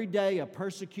 Every day a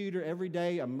persecutor, every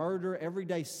day a murderer, every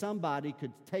day somebody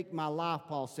could take my life,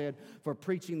 Paul said, for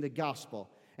preaching the gospel.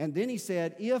 And then he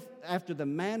said, if after the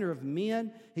manner of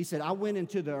men, he said, I went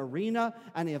into the arena,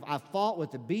 and if I fought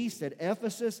with the beast at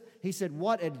Ephesus, he said,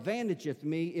 what advantageth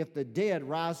me if the dead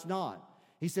rise not?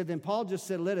 He said, then Paul just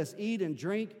said, let us eat and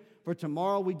drink, for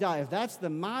tomorrow we die. If that's the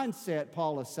mindset,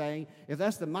 Paul is saying, if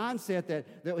that's the mindset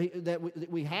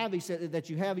that we have, he said, that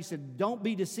you have, he said, don't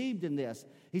be deceived in this.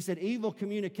 He said, evil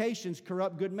communications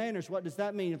corrupt good manners. What does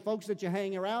that mean? And folks that you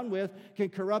hang around with can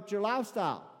corrupt your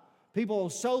lifestyle. People will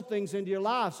sow things into your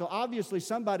life. So obviously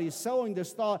somebody is sowing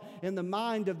this thought in the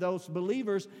mind of those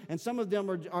believers, and some of them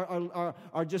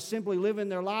are just simply living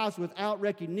their lives without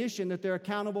recognition that they're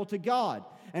accountable to God.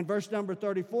 And verse number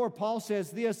 34, Paul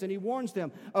says this, and he warns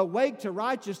them, awake to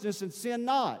righteousness and sin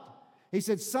not. He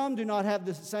said, some do not have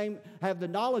the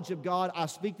knowledge of God. I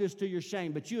speak this to your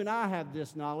shame. But you and I have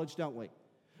this knowledge, don't we?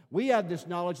 We have this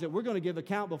knowledge that we're going to give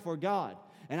account before God.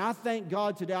 And I thank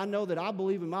God today. I know that I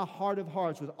believe in my heart of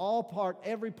hearts, with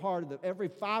every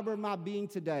fiber of my being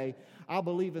today, I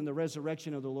believe in the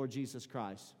resurrection of the Lord Jesus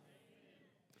Christ.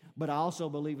 But I also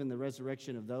believe in the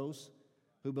resurrection of those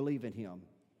who believe in him.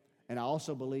 And I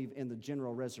also believe in the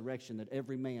general resurrection, that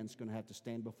every man's going to have to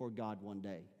stand before God one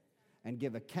day and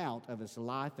give account of his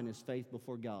life and his faith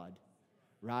before God.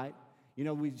 Right? You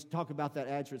know, we talk about that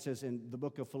adage where it says in the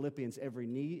book of Philippians, every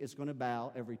knee is going to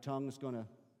bow, every tongue is going to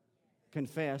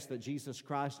confess that Jesus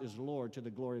Christ is Lord, to the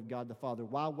glory of God the Father.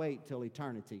 Why wait till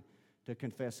eternity to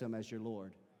confess him as your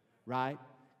Lord? Right?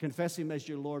 Confess him as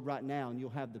your Lord right now, and you'll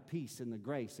have the peace and the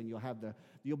grace, and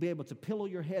you'll be able to pillow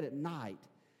your head at night.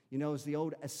 You know, it's the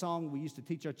old song we used to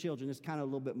teach our children. It's kind of a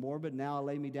little bit morbid. Now I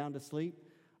lay me down to sleep.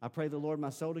 I pray the Lord my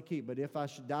soul to keep. But if I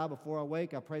should die before I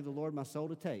wake, I pray the Lord my soul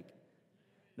to take.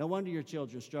 No wonder your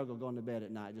children struggle going to bed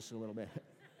at night just a little bit.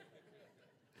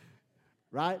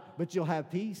 Right? But you'll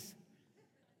have peace.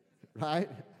 Right?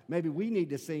 Maybe we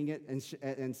need to sing it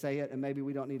and say it, and maybe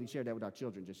we don't need to share that with our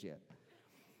children just yet.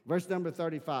 Verse number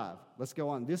 35. Let's go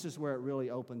on. This is where it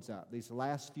really opens up. These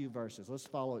last few verses. Let's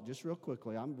follow it just real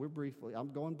quickly. I'm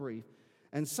going brief.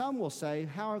 And some will say,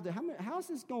 how's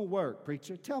this going to work,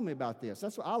 preacher? Tell me about this.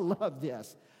 That's what I love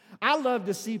this. I love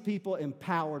to see people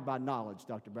empowered by knowledge,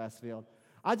 Dr. Brassfield.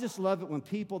 I just love it when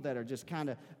people that are just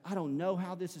kind of, I don't know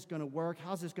how this is going to work.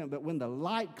 But when the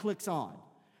light clicks on,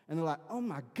 and they're like, oh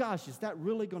my gosh, is that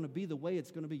really going to be the way it's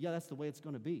going to be? Yeah, that's the way it's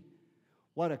going to be.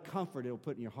 What a comfort it will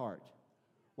put in your heart.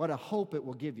 What a hope it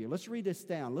will give you. Let's read this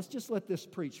down. Let's just let this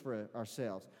preach for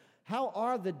ourselves. How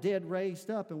are the dead raised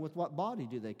up, and with what body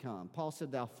do they come? Paul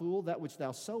said, thou fool, that which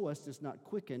thou sowest is not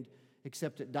quickened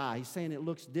except it die. He's saying it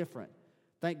looks different.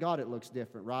 Thank God it looks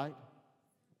different, right?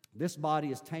 This body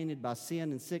is tainted by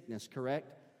sin and sickness,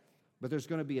 correct? But there's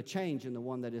going to be a change in the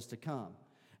one that is to come.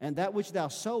 And that which thou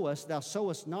sowest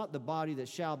not the body that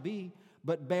shall be,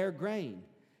 but bare grain.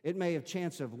 It may have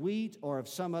chance of wheat or of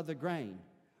some other grain.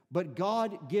 But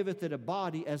God giveth it a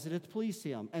body as it hath pleased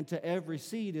him, and to every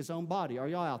seed his own body. Are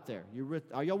y'all out there?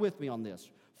 Are y'all with me on this?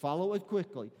 Follow it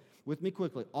with me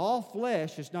quickly. All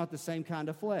flesh is not the same kind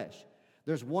of flesh.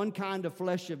 There's one kind of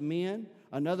flesh of men,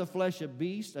 another flesh of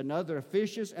beasts, another of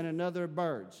fishes, and another of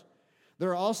birds. There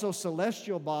are also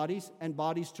celestial bodies and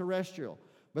bodies terrestrial.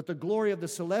 But the glory of the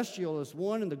celestial is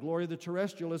one, and the glory of the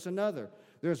terrestrial is another.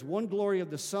 There's one glory of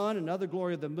the sun, another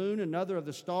glory of the moon, another of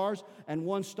the stars, and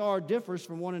one star differs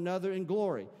from one another in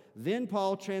glory. Then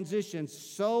Paul transitions,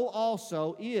 so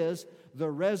also is the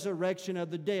resurrection of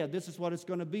the dead. This is what it's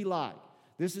going to be like.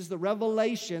 This is the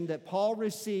revelation that Paul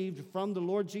received from the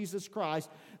Lord Jesus Christ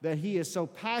that he is so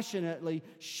passionately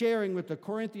sharing with the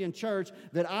Corinthian church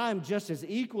that I'm just as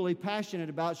equally passionate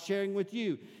about sharing with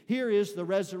you. Here is the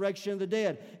resurrection of the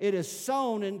dead. It is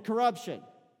sown in corruption.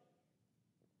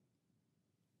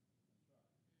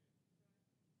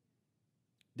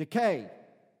 Decay,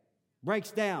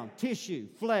 breaks down, tissue,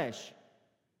 flesh.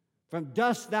 From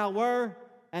dust thou were,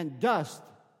 and dust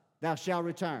thou shalt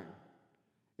return.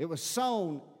 It was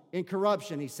sown in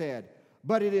corruption, he said,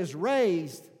 but it is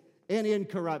raised in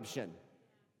incorruption.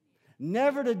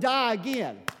 Never to die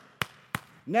again.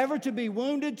 Never to be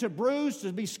wounded, to bruise,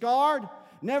 to be scarred.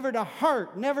 Never to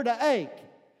hurt, never to ache.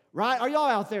 Right? Are y'all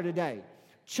out there today?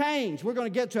 Change. We're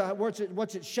going to get to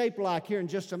what's it shaped like here in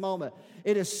just a moment.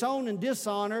 It is sown in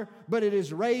dishonor, but it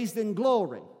is raised in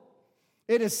glory.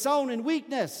 It is sown in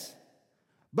weakness,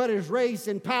 but it is raised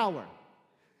in power.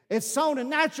 It's sown a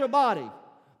natural body,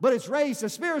 but it's raised a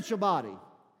spiritual body.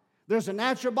 There's a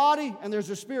natural body and there's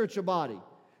a spiritual body.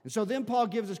 And so then Paul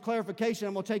gives us clarification.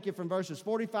 I'm going to take you from verses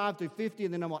 45 through 50,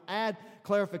 and then I'm going to add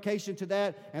clarification to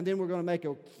that, and then we're going to make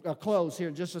a close here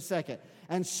in just a second.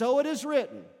 And so it is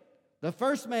written, the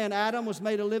first man, Adam, was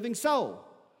made a living soul.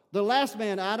 The last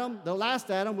man, Adam, the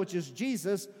last Adam, which is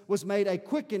Jesus, was made a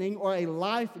quickening or a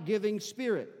life-giving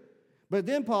spirit. But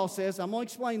then Paul says, I'm going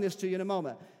to explain this to you in a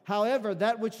moment. However,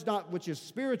 that which is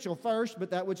spiritual first,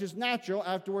 but that which is natural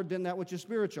afterward, then that which is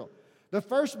spiritual. The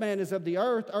first man is of the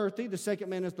earth, earthy. The second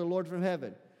man is the Lord from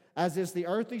heaven. As is the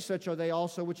earthy, such are they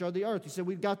also which are the earth. He said,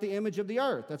 we've got the image of the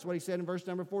earth. That's what he said in verse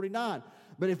number 49.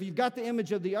 But if you've got the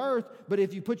image of the earth, but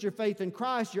if you put your faith in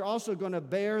Christ, you're also going to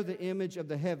bear the image of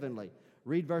the heavenly.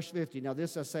 Read verse 50. Now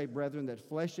this I say, brethren, that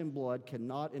flesh and blood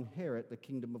cannot inherit the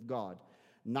kingdom of God.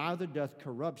 Neither doth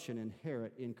corruption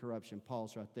inherit incorruption.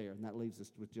 Paul's right there. And that leaves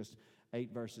us with just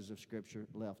 8 verses of Scripture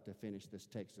left to finish this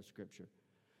text of Scripture.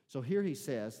 So here he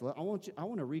says, I want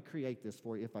to recreate this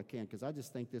for you if I can, because I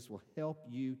just think this will help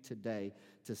you today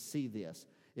to see this.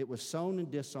 It was sown in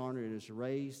dishonor, it is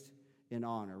raised in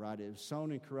honor, right? It was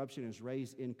sown in corruption, it is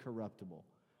raised incorruptible.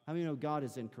 How many know God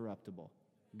is incorruptible?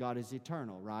 God is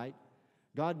eternal, right?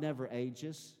 God never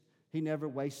ages. He never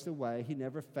wastes away. He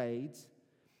never fades.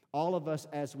 All of us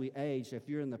as we age, if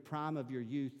you're in the prime of your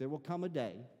youth, there will come a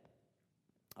day,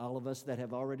 all of us that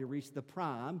have already reached the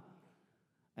prime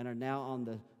and are now on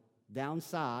the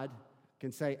downside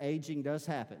can say aging does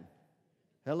happen.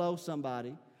 Hello,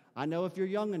 somebody. I know if you're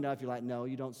young enough, you're like, no,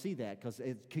 you don't see that because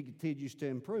it continues to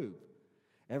improve.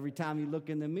 Every time you look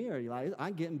in the mirror, you're like,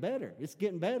 I'm getting better. It's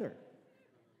getting better.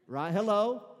 Right?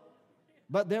 Hello?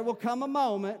 But there will come a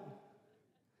moment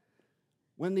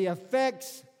when the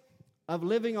effects of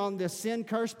living on this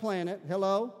sin-cursed planet,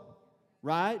 hello?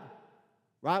 Right?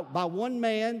 Right? By one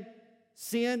man,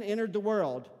 sin entered the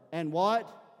world. And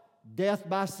what? Death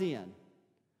by sin.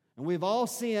 And we've all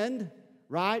sinned,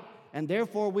 right? And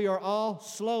therefore we are all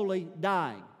slowly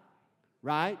dying,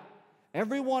 right?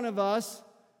 Every one of us,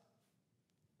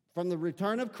 from the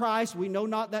return of Christ, we know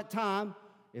not that time.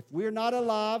 If we're not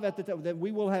alive at the time, then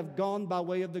we will have gone by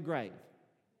way of the grave,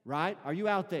 right? Are you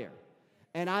out there?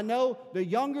 And I know the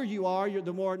younger you are,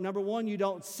 the more, number one, you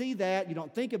don't see that, you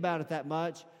don't think about it that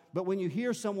much. But when you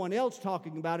hear someone else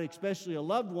talking about it, especially a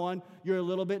loved one, you're a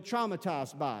little bit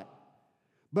traumatized by it.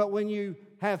 But when you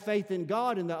have faith in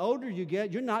God and the older you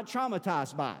get, you're not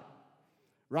traumatized by it.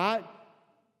 Right?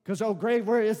 Because, oh, grave,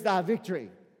 where is thy victory?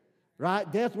 Right?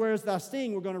 Death, where is thy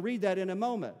sting? We're going to read that in a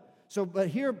moment. So, but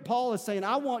here Paul is saying,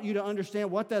 I want you to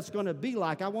understand what that's going to be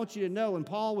like. I want you to know, and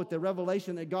Paul, with the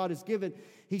revelation that God has given,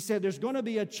 he said there's going to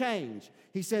be a change.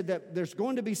 He said that there's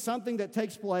going to be something that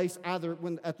takes place either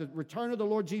at the return of the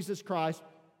Lord Jesus Christ.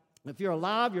 If you're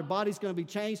alive, your body's going to be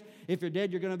changed. If you're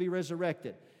dead, you're going to be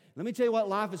resurrected. Let me tell you what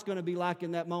life is going to be like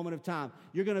in that moment of time.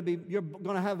 You're going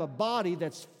to have a body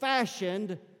that's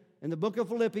fashioned in the book of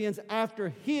Philippians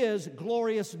after His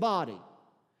glorious body.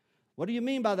 What do you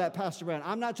mean by that, Pastor Brown?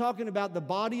 I'm not talking about the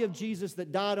body of Jesus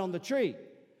that died on the tree.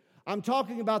 I'm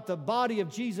talking about the body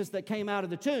of Jesus that came out of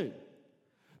the tomb.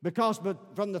 Because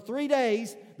from the 3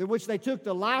 days in which they took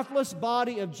the lifeless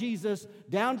body of Jesus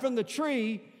down from the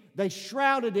tree, they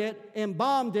shrouded it,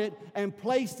 embalmed it, and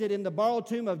placed it in the borrowed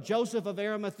tomb of Joseph of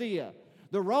Arimathea.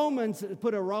 The Romans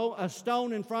put a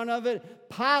stone in front of it.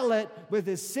 Pilate, with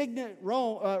his signet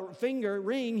finger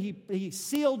ring, he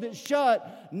sealed it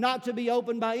shut, not to be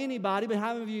opened by anybody. But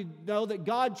how many of you know that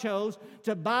God chose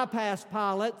to bypass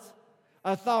Pilate,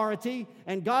 authority,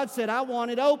 and God said, I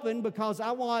want it open because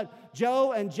I want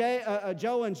Joe and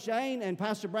Shane and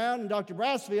Pastor Brown and Dr.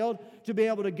 Brassfield to be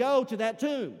able to go to that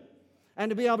tomb and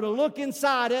to be able to look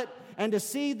inside it and to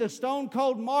see the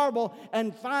stone-cold marble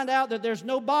and find out that there's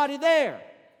no body there,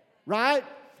 right?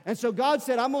 And so God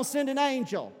said, I'm going to send an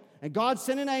angel. And God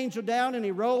sent an angel down and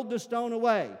he rolled the stone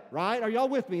away, right? Are y'all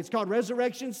with me? It's called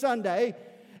Resurrection Sunday.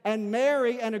 And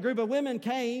Mary and a group of women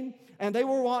came and they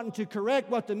were wanting to correct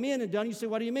what the men had done. You say,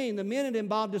 what do you mean? The men had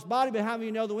embalmed his body, but how many of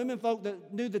you know the women folk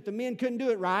that knew that the men couldn't do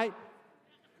it right?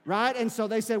 Right? And so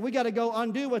they said, we got to go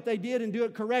undo what they did and do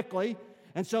it correctly.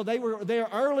 And so they were there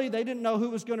early. They didn't know who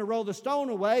was going to roll the stone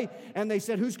away. And they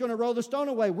said, who's going to roll the stone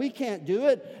away? We can't do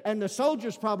it. And the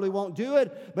soldiers probably won't do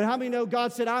it. But how many know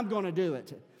God said, I'm going to do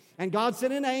it? And God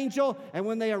sent an angel. And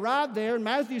when they arrived there in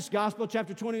Matthew's Gospel,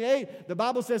 chapter 28, the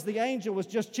Bible says the angel was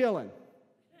just chilling.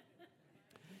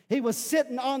 He was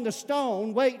sitting on the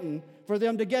stone waiting for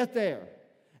them to get there.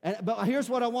 But here's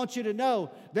what I want you to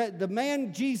know, that the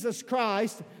man Jesus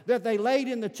Christ that they laid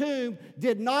in the tomb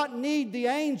did not need the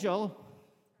angel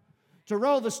to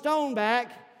roll the stone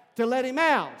back to let him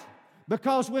out.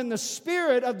 Because when the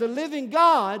Spirit of the living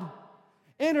God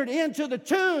entered into the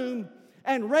tomb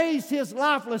and raised his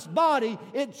lifeless body,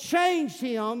 it changed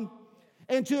him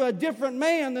into a different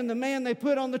man than the man they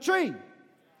put on the tree.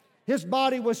 His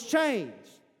body was changed.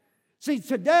 See,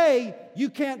 today you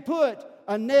can't put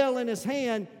a nail in his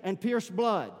hand and pierce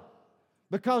blood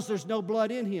because there's no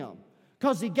blood in him.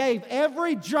 Because he gave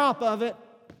every drop of it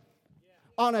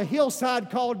on a hillside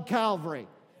called Calvary.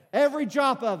 Every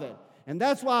drop of it. And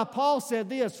that's why Paul said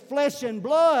this, flesh and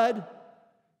blood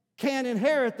can't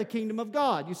inherit the kingdom of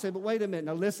God. You say, but wait a minute.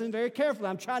 Now listen very carefully.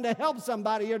 I'm trying to help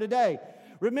somebody here today.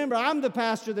 Remember, I'm the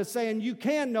pastor that's saying you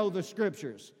can know the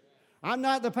Scriptures. I'm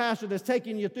not the pastor that's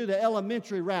taking you through the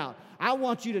elementary route. I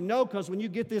want you to know, because when you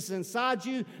get this inside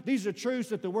you, these are truths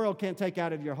that the world can't take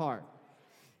out of your heart.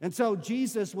 And so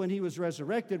Jesus, when he was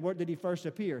resurrected, where did he first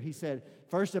appear? He said,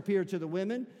 first appeared to the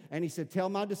women, and he said, tell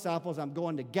my disciples I'm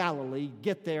going to Galilee.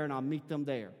 Get there, and I'll meet them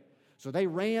there. So they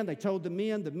ran, they told the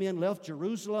men left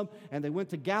Jerusalem, and they went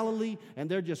to Galilee, and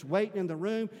they're just waiting in the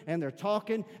room, and they're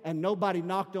talking, and nobody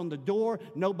knocked on the door.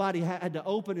 Nobody had to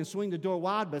open and swing the door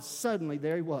wide, but suddenly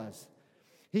there he was.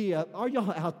 Are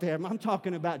y'all out there? I'm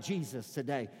talking about Jesus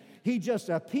today. He just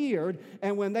appeared,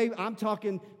 and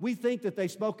we think that they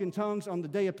spoke in tongues on the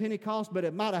day of Pentecost, but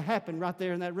it might have happened right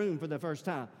there in that room for the first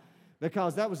time,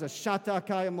 because that was a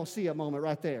Shatakaya Mosia moment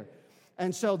right there.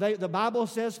 And so the Bible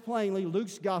says plainly,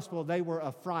 Luke's gospel, they were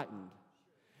affrighted,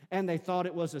 and they thought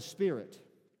it was a spirit.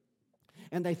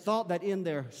 And they thought that in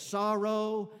their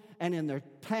sorrow and in their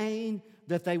pain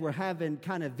that they were having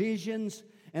kind of visions,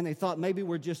 and they thought maybe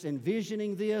we're just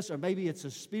envisioning this, or maybe it's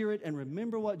a spirit. And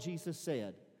remember what Jesus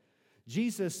said.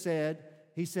 Jesus said,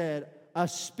 he said, a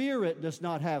spirit does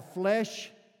not have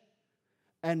flesh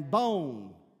and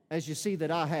bone as you see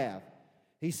that I have.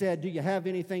 He said, do you have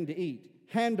anything to eat?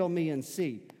 Handle me and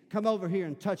see. Come over here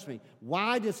and touch me.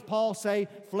 Why does Paul say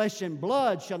flesh and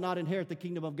blood shall not inherit the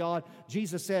kingdom of God?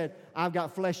 Jesus said, I've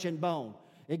got flesh and bone.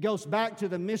 It goes back to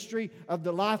the mystery of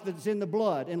the life that's in the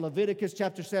blood in Leviticus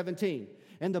chapter 17.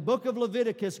 In the book of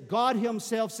Leviticus, God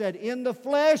himself said, in the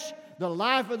flesh, the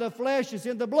life of the flesh is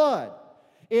in the blood.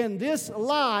 In this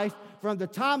life, from the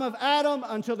time of Adam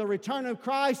until the return of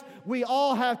Christ, we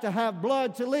all have to have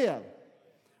blood to live.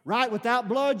 Right? Without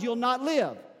blood, you'll not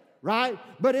live. Right?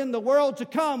 But in the world to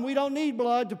come, we don't need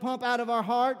blood to pump out of our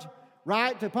heart,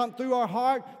 right? To pump through our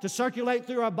heart, to circulate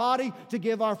through our body, to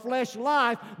give our flesh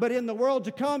life. But in the world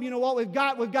to come, you know what we've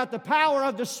got? We've got the power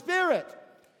of the Spirit.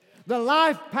 The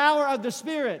life power of the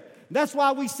Spirit. That's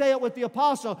why we say it with the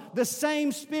apostle, the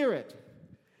same Spirit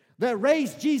that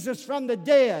raised Jesus from the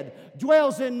dead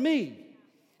dwells in me.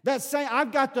 That same,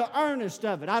 I've got the earnest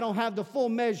of it. I don't have the full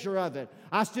measure of it.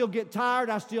 I still get tired.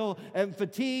 I still am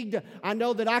fatigued. I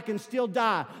know that I can still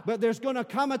die. But there's going to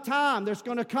come a time, there's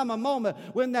going to come a moment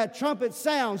when that trumpet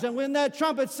sounds. And when that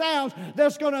trumpet sounds,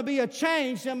 there's going to be a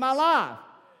change in my life.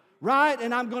 Right?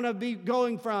 And I'm going to be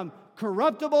going from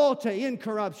corruptible to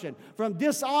incorruption, from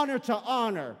dishonor to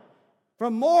honor,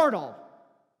 from mortal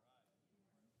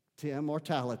to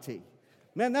immortality.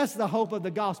 Man, that's the hope of the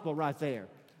gospel right there.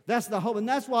 That's the hope. And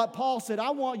that's what Paul said. I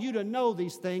want you to know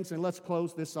these things, and let's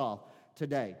close this off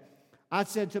today. I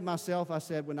said to myself,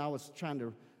 when I was trying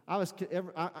to,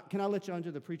 can I let you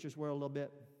into the preacher's world a little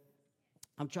bit?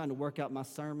 I'm trying to work out my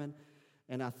sermon,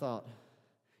 and I thought,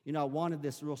 I wanted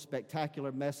this real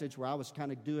spectacular message where I was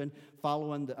kind of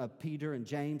following Peter and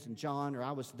James and John, or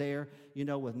I was there,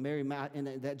 with Mary,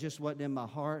 and that just wasn't in my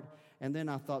heart. And then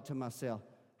I thought to myself,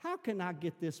 how can I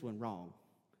get this one wrong?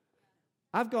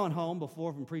 I've gone home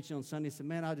before from preaching on Sunday and said,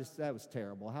 man, that was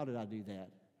terrible. How did I do that?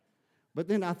 But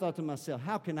then I thought to myself,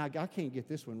 I can't get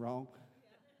this one wrong.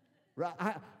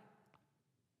 Right?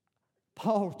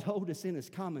 Paul told us in his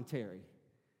commentary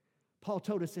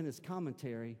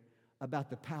about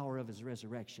the power of his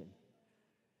resurrection.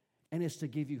 And it's to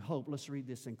give you hope. Let's read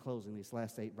this in closing, these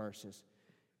last 8 verses.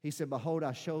 He said, behold,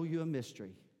 I show you a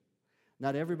mystery.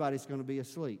 Not everybody's going to be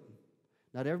asleep.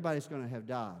 Not everybody's going to have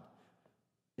died.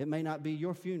 It may not be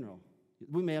your funeral.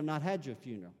 We may have not had your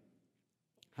funeral.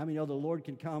 How many know the Lord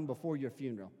can come before your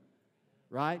funeral?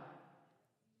 Right?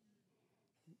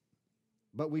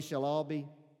 But we shall all be,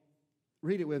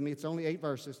 read it with me, it's only 8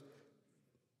 verses.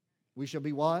 We shall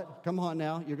be what? Come on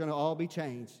now, you're going to all be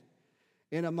changed.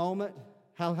 In a moment,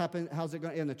 how's it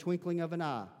going? In the twinkling of an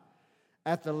eye.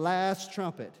 At the last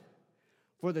trumpet.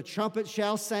 For the trumpet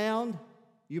shall sound,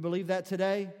 you believe that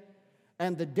today?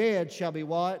 And the dead shall be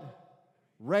what?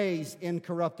 Raised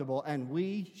incorruptible, and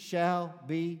we shall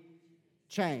be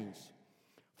changed.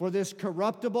 For this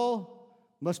corruptible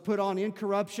must put on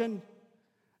incorruption,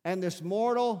 and this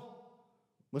mortal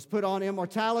must put on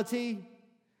immortality.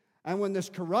 And when this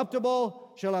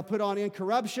corruptible shall I put on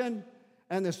incorruption,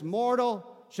 and this mortal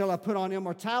shall I put on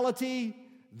immortality,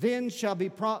 then shall be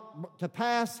to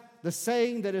pass the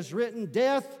saying that is written,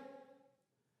 death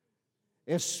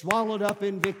is swallowed up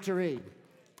in victory.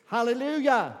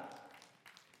 Hallelujah.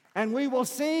 And we will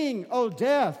sing, O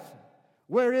death,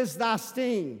 where is thy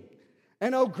sting?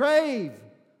 And O grave,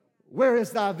 where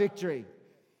is thy victory?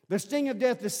 The sting of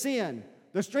death is sin.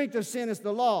 The strength of sin is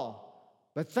the law.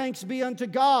 But thanks be unto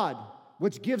God,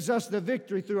 which gives us the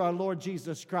victory through our Lord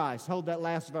Jesus Christ. Hold that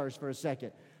last verse for a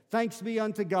second. Thanks be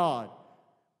unto God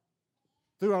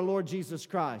through our Lord Jesus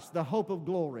Christ, the hope of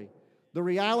glory. The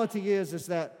reality is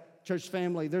that, church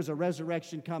family, there's a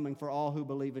resurrection coming for all who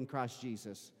believe in Christ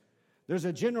Jesus. There's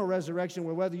a general resurrection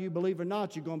where whether you believe or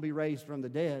not, you're going to be raised from the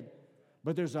dead.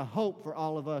 But there's a hope for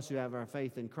all of us who have our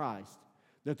faith in Christ,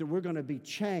 that we're going to be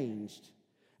changed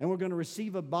and we're going to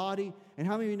receive a body. And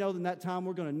how many of you know that in that time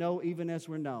we're going to know even as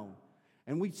we're known?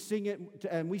 And we sing it,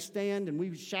 and we stand, and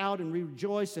we shout, and we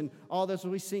rejoice, and all this.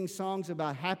 We sing songs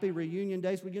about happy reunion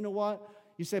days. But you know what?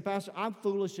 You say, Pastor, I'm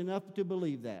foolish enough to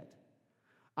believe that.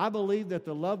 I believe that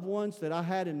the loved ones that I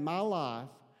had in my life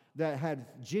that had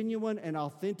genuine and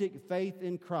authentic faith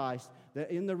in Christ,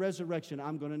 that in the resurrection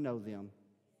I'm going to know them.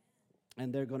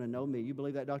 And they're going to know me. You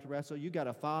believe that, Dr. Brasso? You got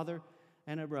a father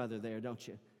and a brother there, don't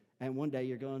you? And one day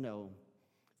you're going to know them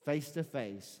face to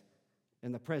face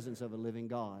in the presence of a living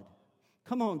God.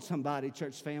 Come on, somebody,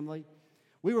 church family.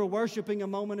 We were worshiping a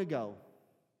moment ago.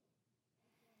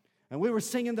 And we were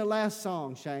singing the last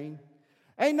song, Shane.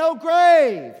 Ain't no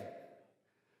grave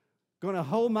going to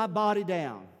hold my body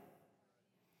down.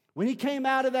 When he came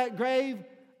out of that grave,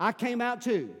 I came out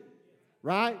too.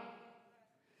 Right?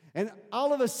 And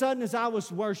all of a sudden, as I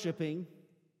was worshiping,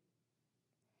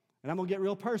 and I'm going to get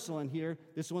real personal in here.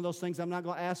 This is one of those things I'm not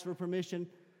going to ask for permission.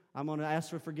 I'm going to ask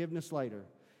for forgiveness later.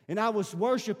 And I was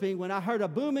worshiping when I heard a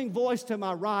booming voice to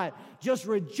my right, just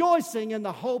rejoicing in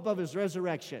the hope of his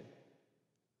resurrection.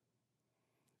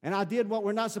 And I did what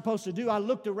we're not supposed to do. I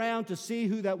looked around to see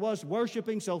who that was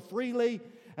worshiping so freely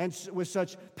and with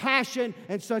such passion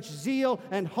and such zeal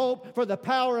and hope for the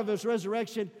power of his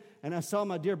resurrection. And I saw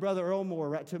my dear brother Earl Moore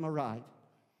right to my right.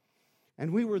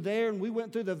 And we were there, and we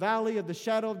went through the valley of the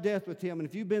shadow of death with him. And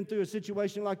if you've been through a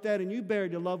situation like that and you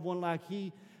buried a loved one like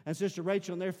he and Sister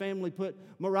Rachel and their family put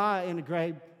Mariah in the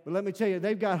grave, but let me tell you,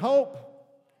 they've got hope.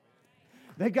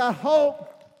 They've got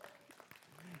hope.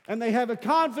 And they have a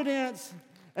confidence,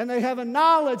 and they have a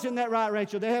knowledge in that, right,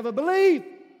 Rachel? They have a belief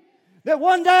that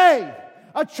one day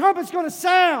a trumpet's going to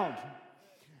sound,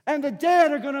 and the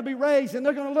dead are going to be raised, and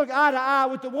they're going to look eye to eye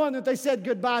with the one that they said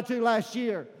goodbye to last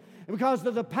year. Because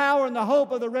of the power and the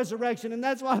hope of the resurrection. And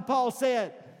that's why Paul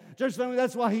said, church family,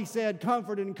 that's why he said,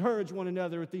 comfort and encourage one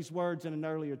another with these words in an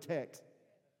earlier text.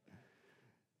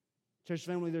 Church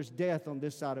family, there's death on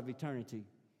this side of eternity.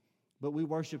 But we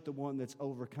worship the one that's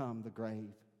overcome the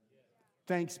grave.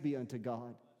 Thanks be unto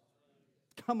God.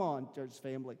 Come on, church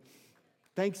family.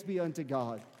 Thanks be unto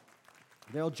God.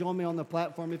 They'll join me on the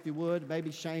platform if you would.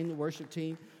 Maybe Shane, the worship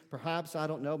team. Perhaps, I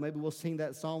don't know. Maybe we'll sing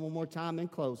that song one more time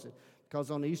and close it. Because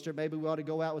on Easter, maybe we ought to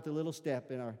go out with a little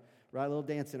step in our, right, a little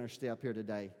dance in our step here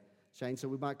today, Shane. So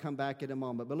we might come back in a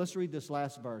moment. But let's read this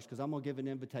last verse, because I'm going to give an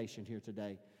invitation here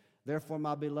today. Therefore,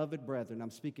 my beloved brethren, I'm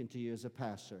speaking to you as a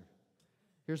pastor.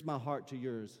 Here's my heart to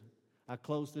yours. I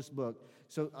close this book.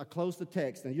 So I close the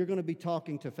text. Now, you're going to be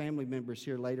talking to family members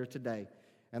here later today.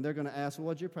 And they're going to ask, well,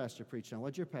 what'd your pastor preach on?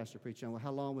 What'd your pastor preach on? Well,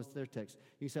 how long was their text?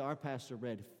 You say, our pastor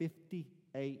read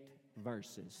 58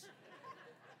 verses.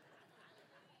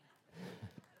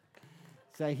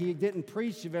 Say, he didn't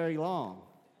preach very long.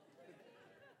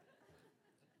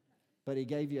 But he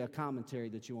gave you a commentary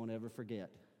that you won't ever forget.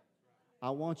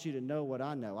 I want you to know what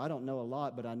I know. I don't know a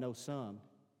lot, but I know some.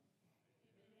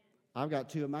 I've got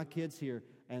 2 of my kids here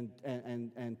and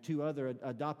 2 other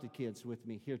adopted kids with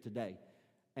me here today.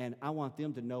 And I want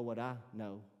them to know what I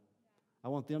know. I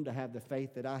want them to have the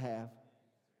faith that I have.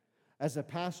 As a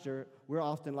pastor, we're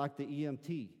often like the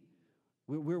EMT.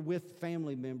 We're with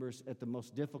family members at the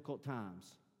most difficult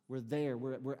times. We're there.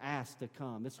 We're asked to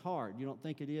come. It's hard. You don't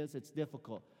think it is? It's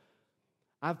difficult.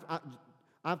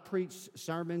 I've preached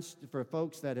sermons for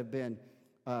folks that have been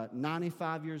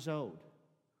 95 years old.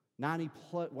 90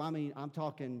 plus, well, I mean, I'm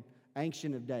talking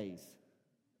ancient of days.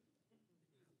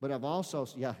 But I've also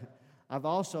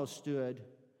stood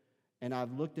and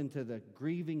I've looked into the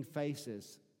grieving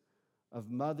faces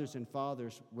of mothers and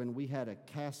fathers when we had a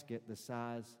casket the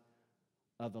size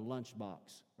of a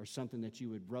lunchbox or something that you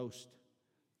would roast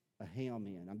a ham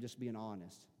in. I'm just being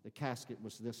honest. The casket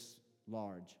was this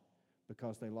large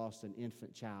because they lost an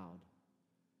infant child.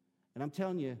 And I'm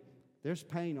telling you, there's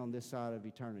pain on this side of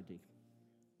eternity.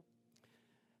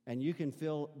 And you can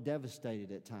feel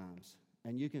devastated at times.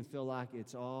 And you can feel like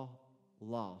it's all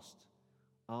lost,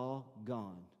 all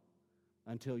gone,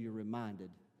 until you're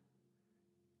reminded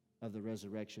of the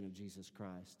resurrection of Jesus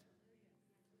Christ.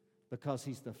 Because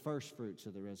he's the first fruits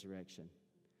of the resurrection.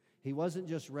 He wasn't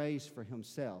just raised for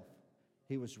himself.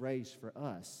 He was raised for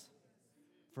us.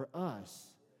 For us,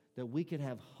 that we could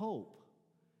have hope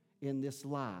in this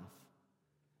life.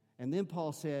 And then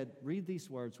Paul said, read these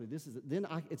words with this.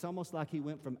 It's almost like he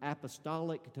went from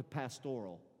apostolic to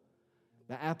pastoral.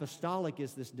 The apostolic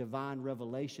is this divine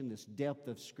revelation, this depth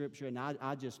of Scripture, and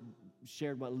I just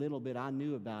shared what little bit I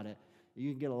knew about it.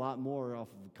 You can get a lot more out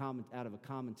of a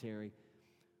commentary.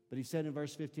 But he said in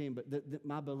verse 15, but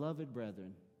my beloved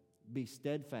brethren, be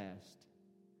steadfast,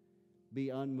 be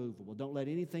unmovable. Don't let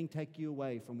anything take you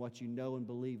away from what you know and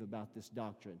believe about this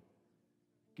doctrine.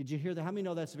 Could you hear that? How many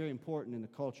know that's very important in the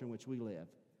culture in which we live?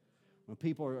 When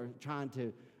people are trying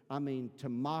to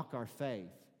mock our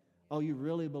faith. Oh, you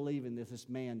really believe in this? This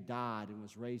man died and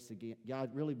was raised again. Yeah, I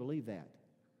really believe that.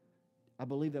 I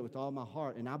believe that with all my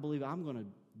heart, and I believe I'm going to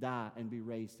die and be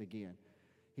raised again.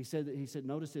 He said,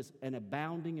 notice this, and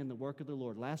abounding in the work of the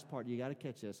Lord. Last part, you got to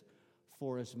catch this.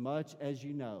 For as much as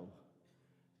you know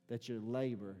that your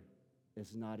labor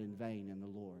is not in vain in the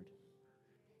Lord.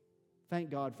 Thank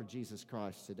God for Jesus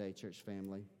Christ today, church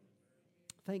family.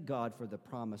 Thank God for the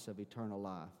promise of eternal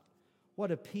life. What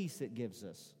a peace it gives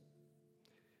us.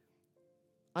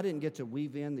 I didn't get to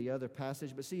weave in the other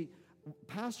passage, but see,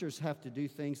 pastors have to do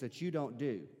things that you don't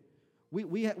do.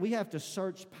 We have to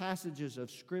search passages of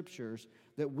Scriptures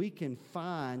that we can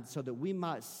find so that we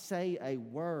might say a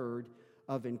word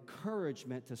of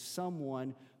encouragement to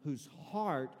someone whose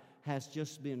heart has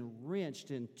just been wrenched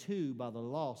in two by the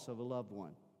loss of a loved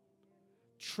one.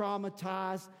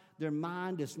 Traumatized, their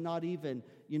mind is not even,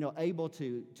 able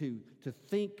to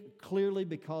think clearly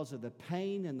because of the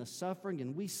pain and the suffering.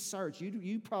 And we search.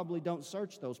 You probably don't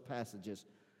search those passages,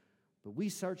 but we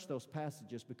search those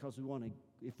passages because we want to,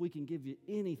 if we can give you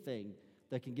anything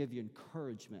that can give you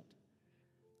encouragement.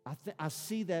 I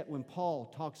see that when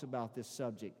Paul talks about this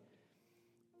subject.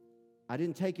 I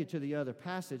didn't take you to the other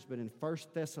passage, but in 1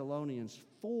 Thessalonians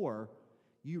 4,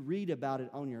 you read about it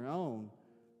on your own.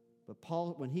 But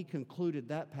Paul, when he concluded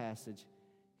that passage,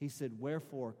 he said,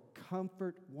 wherefore,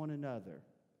 comfort one another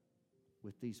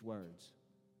with these words.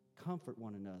 Comfort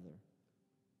one another.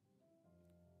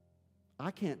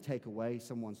 I can't take away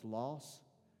someone's loss.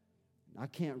 I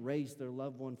can't raise their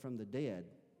loved one from the dead.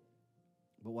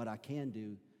 But what I can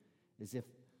do is if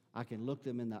I can look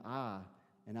them in the eye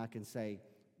and I can say,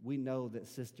 we know that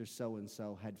Sister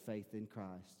so-and-so had faith in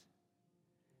Christ.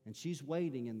 And she's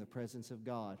waiting in the presence of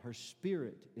God. Her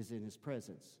spirit is in His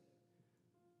presence.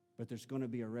 But there's going to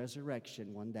be a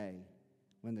resurrection one day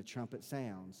when the trumpet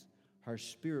sounds. Her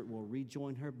spirit will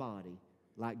rejoin her body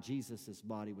like Jesus'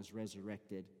 body was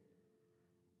resurrected.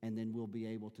 And then we'll be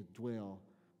able to dwell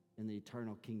in the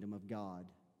eternal kingdom of God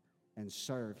and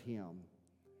serve Him.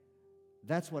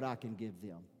 That's what I can give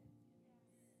them.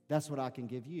 That's what I can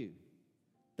give you.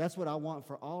 That's what I want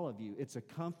for all of you. It's a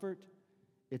comfort.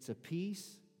 It's a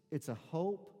peace. It's a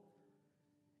hope.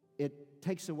 It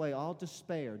takes away all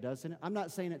despair, doesn't it? I'm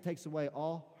not saying it takes away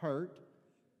all hurt,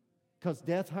 because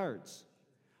death hurts.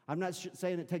 I'm not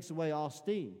saying it takes away all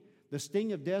sting. The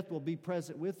sting of death will be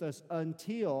present with us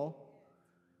until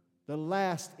the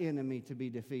last enemy to be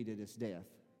defeated is death.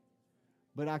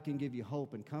 But I can give you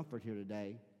hope and comfort here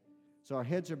today. So our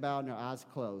heads are bowed and our eyes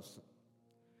closed.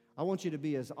 I want you to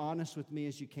be as honest with me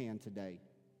as you can today.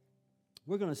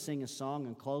 We're going to sing a song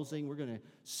in closing. We're going to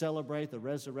celebrate the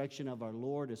resurrection of our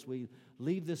Lord as we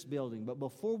leave this building. But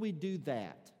before we do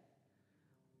that,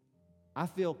 I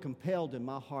feel compelled in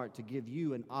my heart to give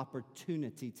you an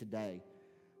opportunity today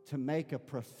to make a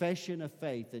profession of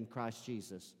faith in Christ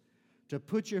Jesus, to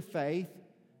put your faith,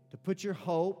 to put your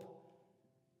hope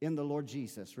in the Lord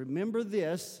Jesus. Remember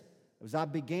this, as I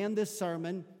began this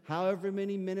sermon, however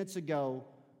many minutes ago,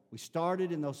 we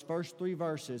started in those first 3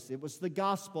 verses. It was the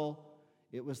gospel.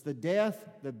 It was the death,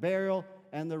 the burial,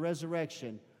 and the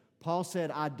resurrection. Paul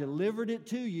said, I delivered it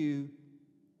to you,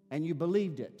 and you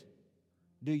believed it.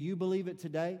 Do you believe it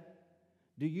today?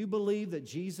 Do you believe that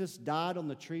Jesus died on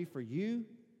the tree for you?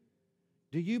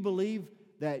 Do you believe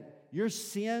that your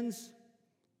sin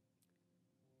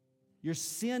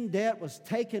debt was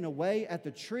taken away at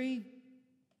the tree,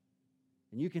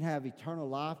 and you can have eternal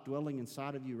life dwelling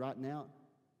inside of you right now?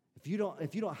 If you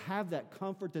don't have that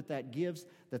comfort that gives,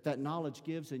 that knowledge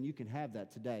gives, then you can have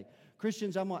that today.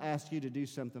 Christians, I'm going to ask you to do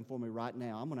something for me right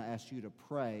now. I'm going to ask you to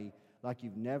pray like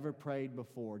you've never prayed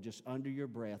before, just under your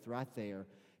breath right there.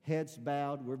 Heads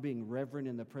bowed. We're being reverent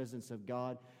in the presence of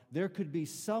God. There could be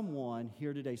someone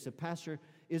here today. So, Pastor,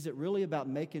 is it really about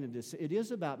making a decision? It is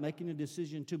about making a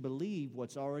decision to believe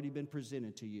what's already been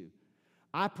presented to you.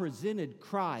 I presented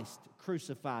Christ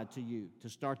crucified to you to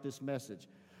start this message.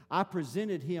 I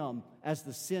presented Him as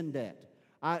the sin debt.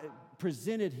 I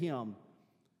presented Him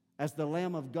as the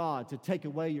Lamb of God to take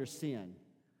away your sin.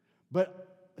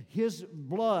 But His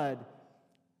blood,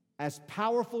 as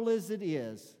powerful as it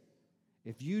is,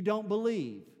 if you don't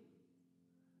believe,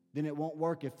 then it won't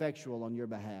work effectual on your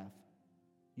behalf.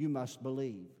 You must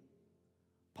believe.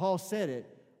 Paul said it,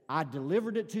 I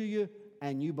delivered it to you,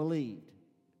 and you believed.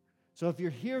 So if you're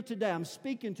here today, I'm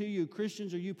speaking to you,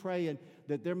 Christians, are you praying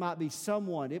that there might be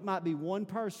someone, it might be one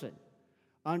person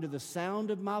under the sound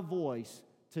of my voice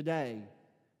today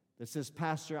that says,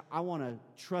 Pastor, I want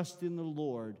to trust in the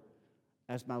Lord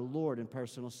as my Lord and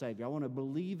personal Savior. I want to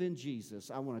believe in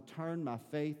Jesus. I want to turn my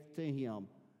faith to Him.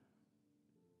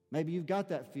 Maybe you've got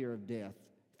that fear of death.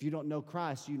 If you don't know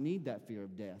Christ, you need that fear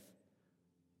of death.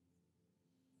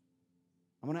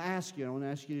 I want to ask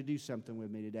you to do something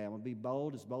with me today. I want to be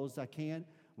bold as I can. I'm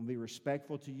going to be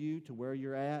respectful to you, to where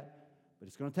you're at. But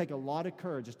it's going to take a lot of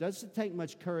courage. It doesn't take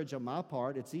much courage on my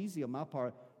part. It's easy on my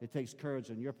part. It takes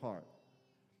courage on your part.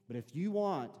 But if you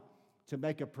want to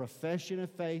make a profession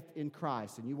of faith in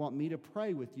Christ, and you want me to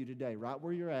pray with you today, right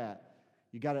where you're at,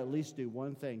 you got to at least do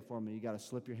one thing for me. You got to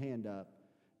slip your hand up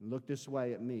and look this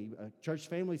way at me. Church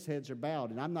families' heads are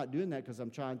bowed, and I'm not doing that because I'm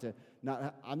trying to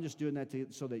I'm just doing that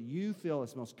so that you feel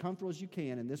as most comfortable as you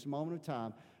can in this moment of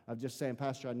time of just saying,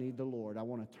 Pastor, I need the Lord. I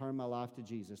want to turn my life to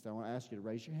Jesus. I want to ask you to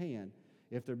raise your hand.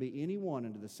 If there be anyone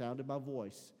under the sound of my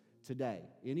voice today,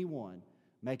 anyone,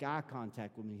 make eye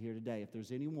contact with me here today. If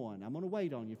there's anyone, I'm going to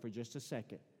wait on you for just a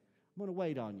second. I'm going to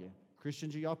wait on you.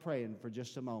 Christians, are y'all praying for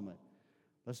just a moment?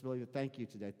 Let's believe it. Thank you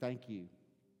today. Thank you.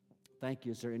 Thank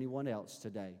you. Is there anyone else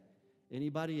today?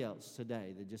 Anybody else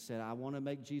today that just said, I want to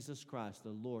make Jesus Christ the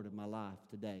Lord of my life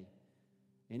today?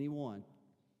 Anyone?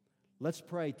 Let's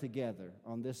pray together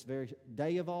on this very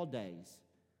day of all days.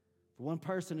 For one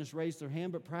person has raised their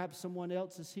hand, but perhaps someone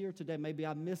else is here today. Maybe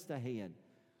I missed a hand.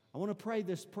 I want to pray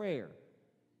this prayer.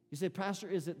 You say, Pastor,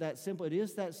 is it that simple? It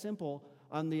is that simple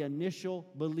on the initial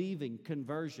believing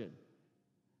conversion.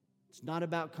 It's not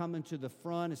about coming to the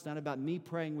front. It's not about me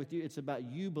praying with you. It's about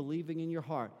you believing in your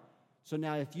heart. So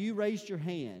now if you raised your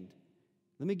hand,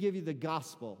 let me give you the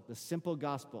gospel, the simple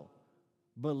gospel.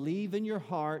 Believe in your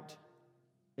heart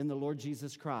in the Lord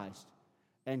Jesus Christ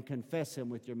and confess Him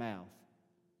with your mouth.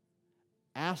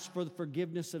 Ask for the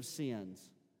forgiveness of sins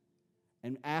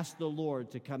and ask the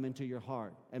Lord to come into your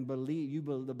heart and believe.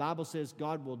 The Bible says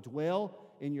God will dwell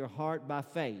in your heart by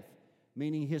faith,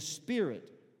 meaning His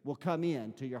Spirit will come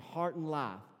in to your heart and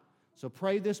life. So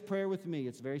pray this prayer with me.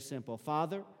 It's very simple.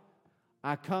 Father,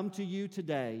 I come to you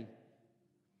today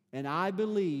and I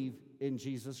believe in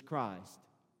Jesus Christ.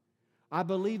 I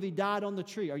believe He died on the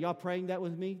tree. Are y'all praying that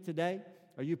with me today?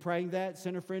 Are you praying that?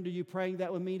 Sinner friend, are you praying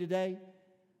that with me today?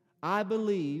 I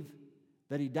believe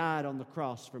that He died on the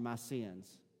cross for my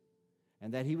sins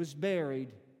and that He was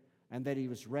buried and that He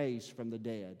was raised from the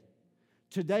dead.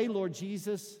 Today, Lord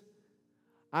Jesus,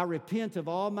 I repent of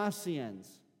all my sins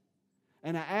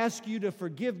and I ask you to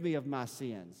forgive me of my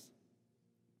sins.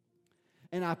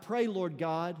 And I pray, Lord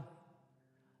God,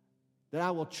 that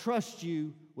I will trust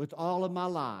you with all of my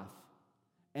life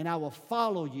and I will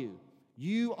follow you.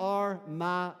 You are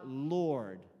my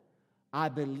Lord. I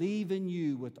believe in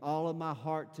you with all of my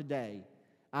heart today.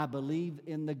 I believe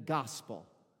in the gospel.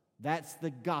 That's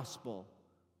the gospel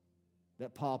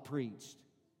that Paul preached.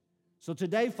 So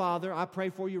today, Father, I pray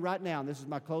for you right now, and this is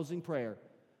my closing prayer.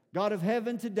 God of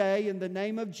heaven, today, in the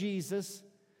name of Jesus,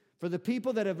 for the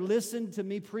people that have listened to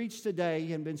me preach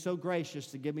today and been so gracious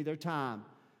to give me their time,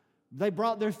 they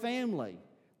brought their family.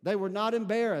 They were not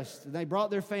embarrassed. They brought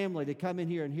their family to come in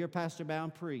here and hear Pastor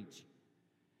Bound preach.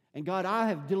 And God, I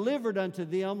have delivered unto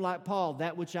them, like Paul,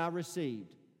 that which I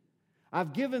received.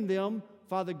 I've given them,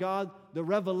 Father God, the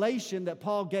revelation that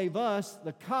Paul gave us,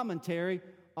 the commentary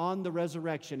on the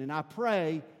resurrection. And I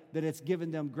pray that it's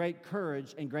given them great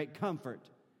courage and great comfort,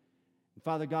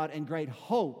 Father God, and great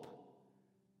hope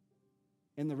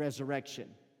in the resurrection.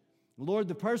 Lord,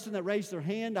 the person that raised their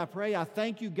hand, I pray, I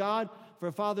thank you, God,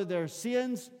 for, Father, their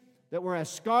sins that were as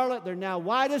scarlet, they're now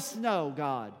white as snow,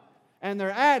 God. And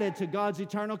they're added to God's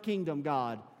eternal kingdom,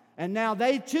 God. And now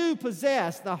they too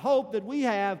possess the hope that we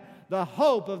have, the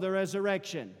hope of the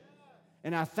resurrection.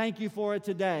 And I thank you for it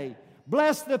today.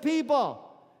 Bless the people.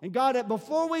 And God,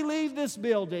 before we leave this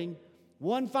building,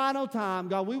 one final time,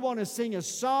 God, we want to sing a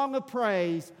song of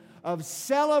praise, of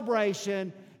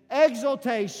celebration,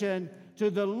 exaltation to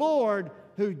the Lord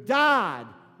who died,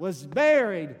 was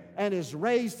buried, and is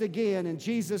raised again in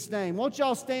Jesus' name. Won't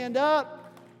y'all stand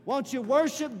up? Won't you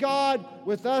worship God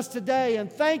with us today?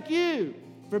 And thank you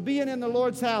for being in the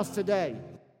Lord's house today.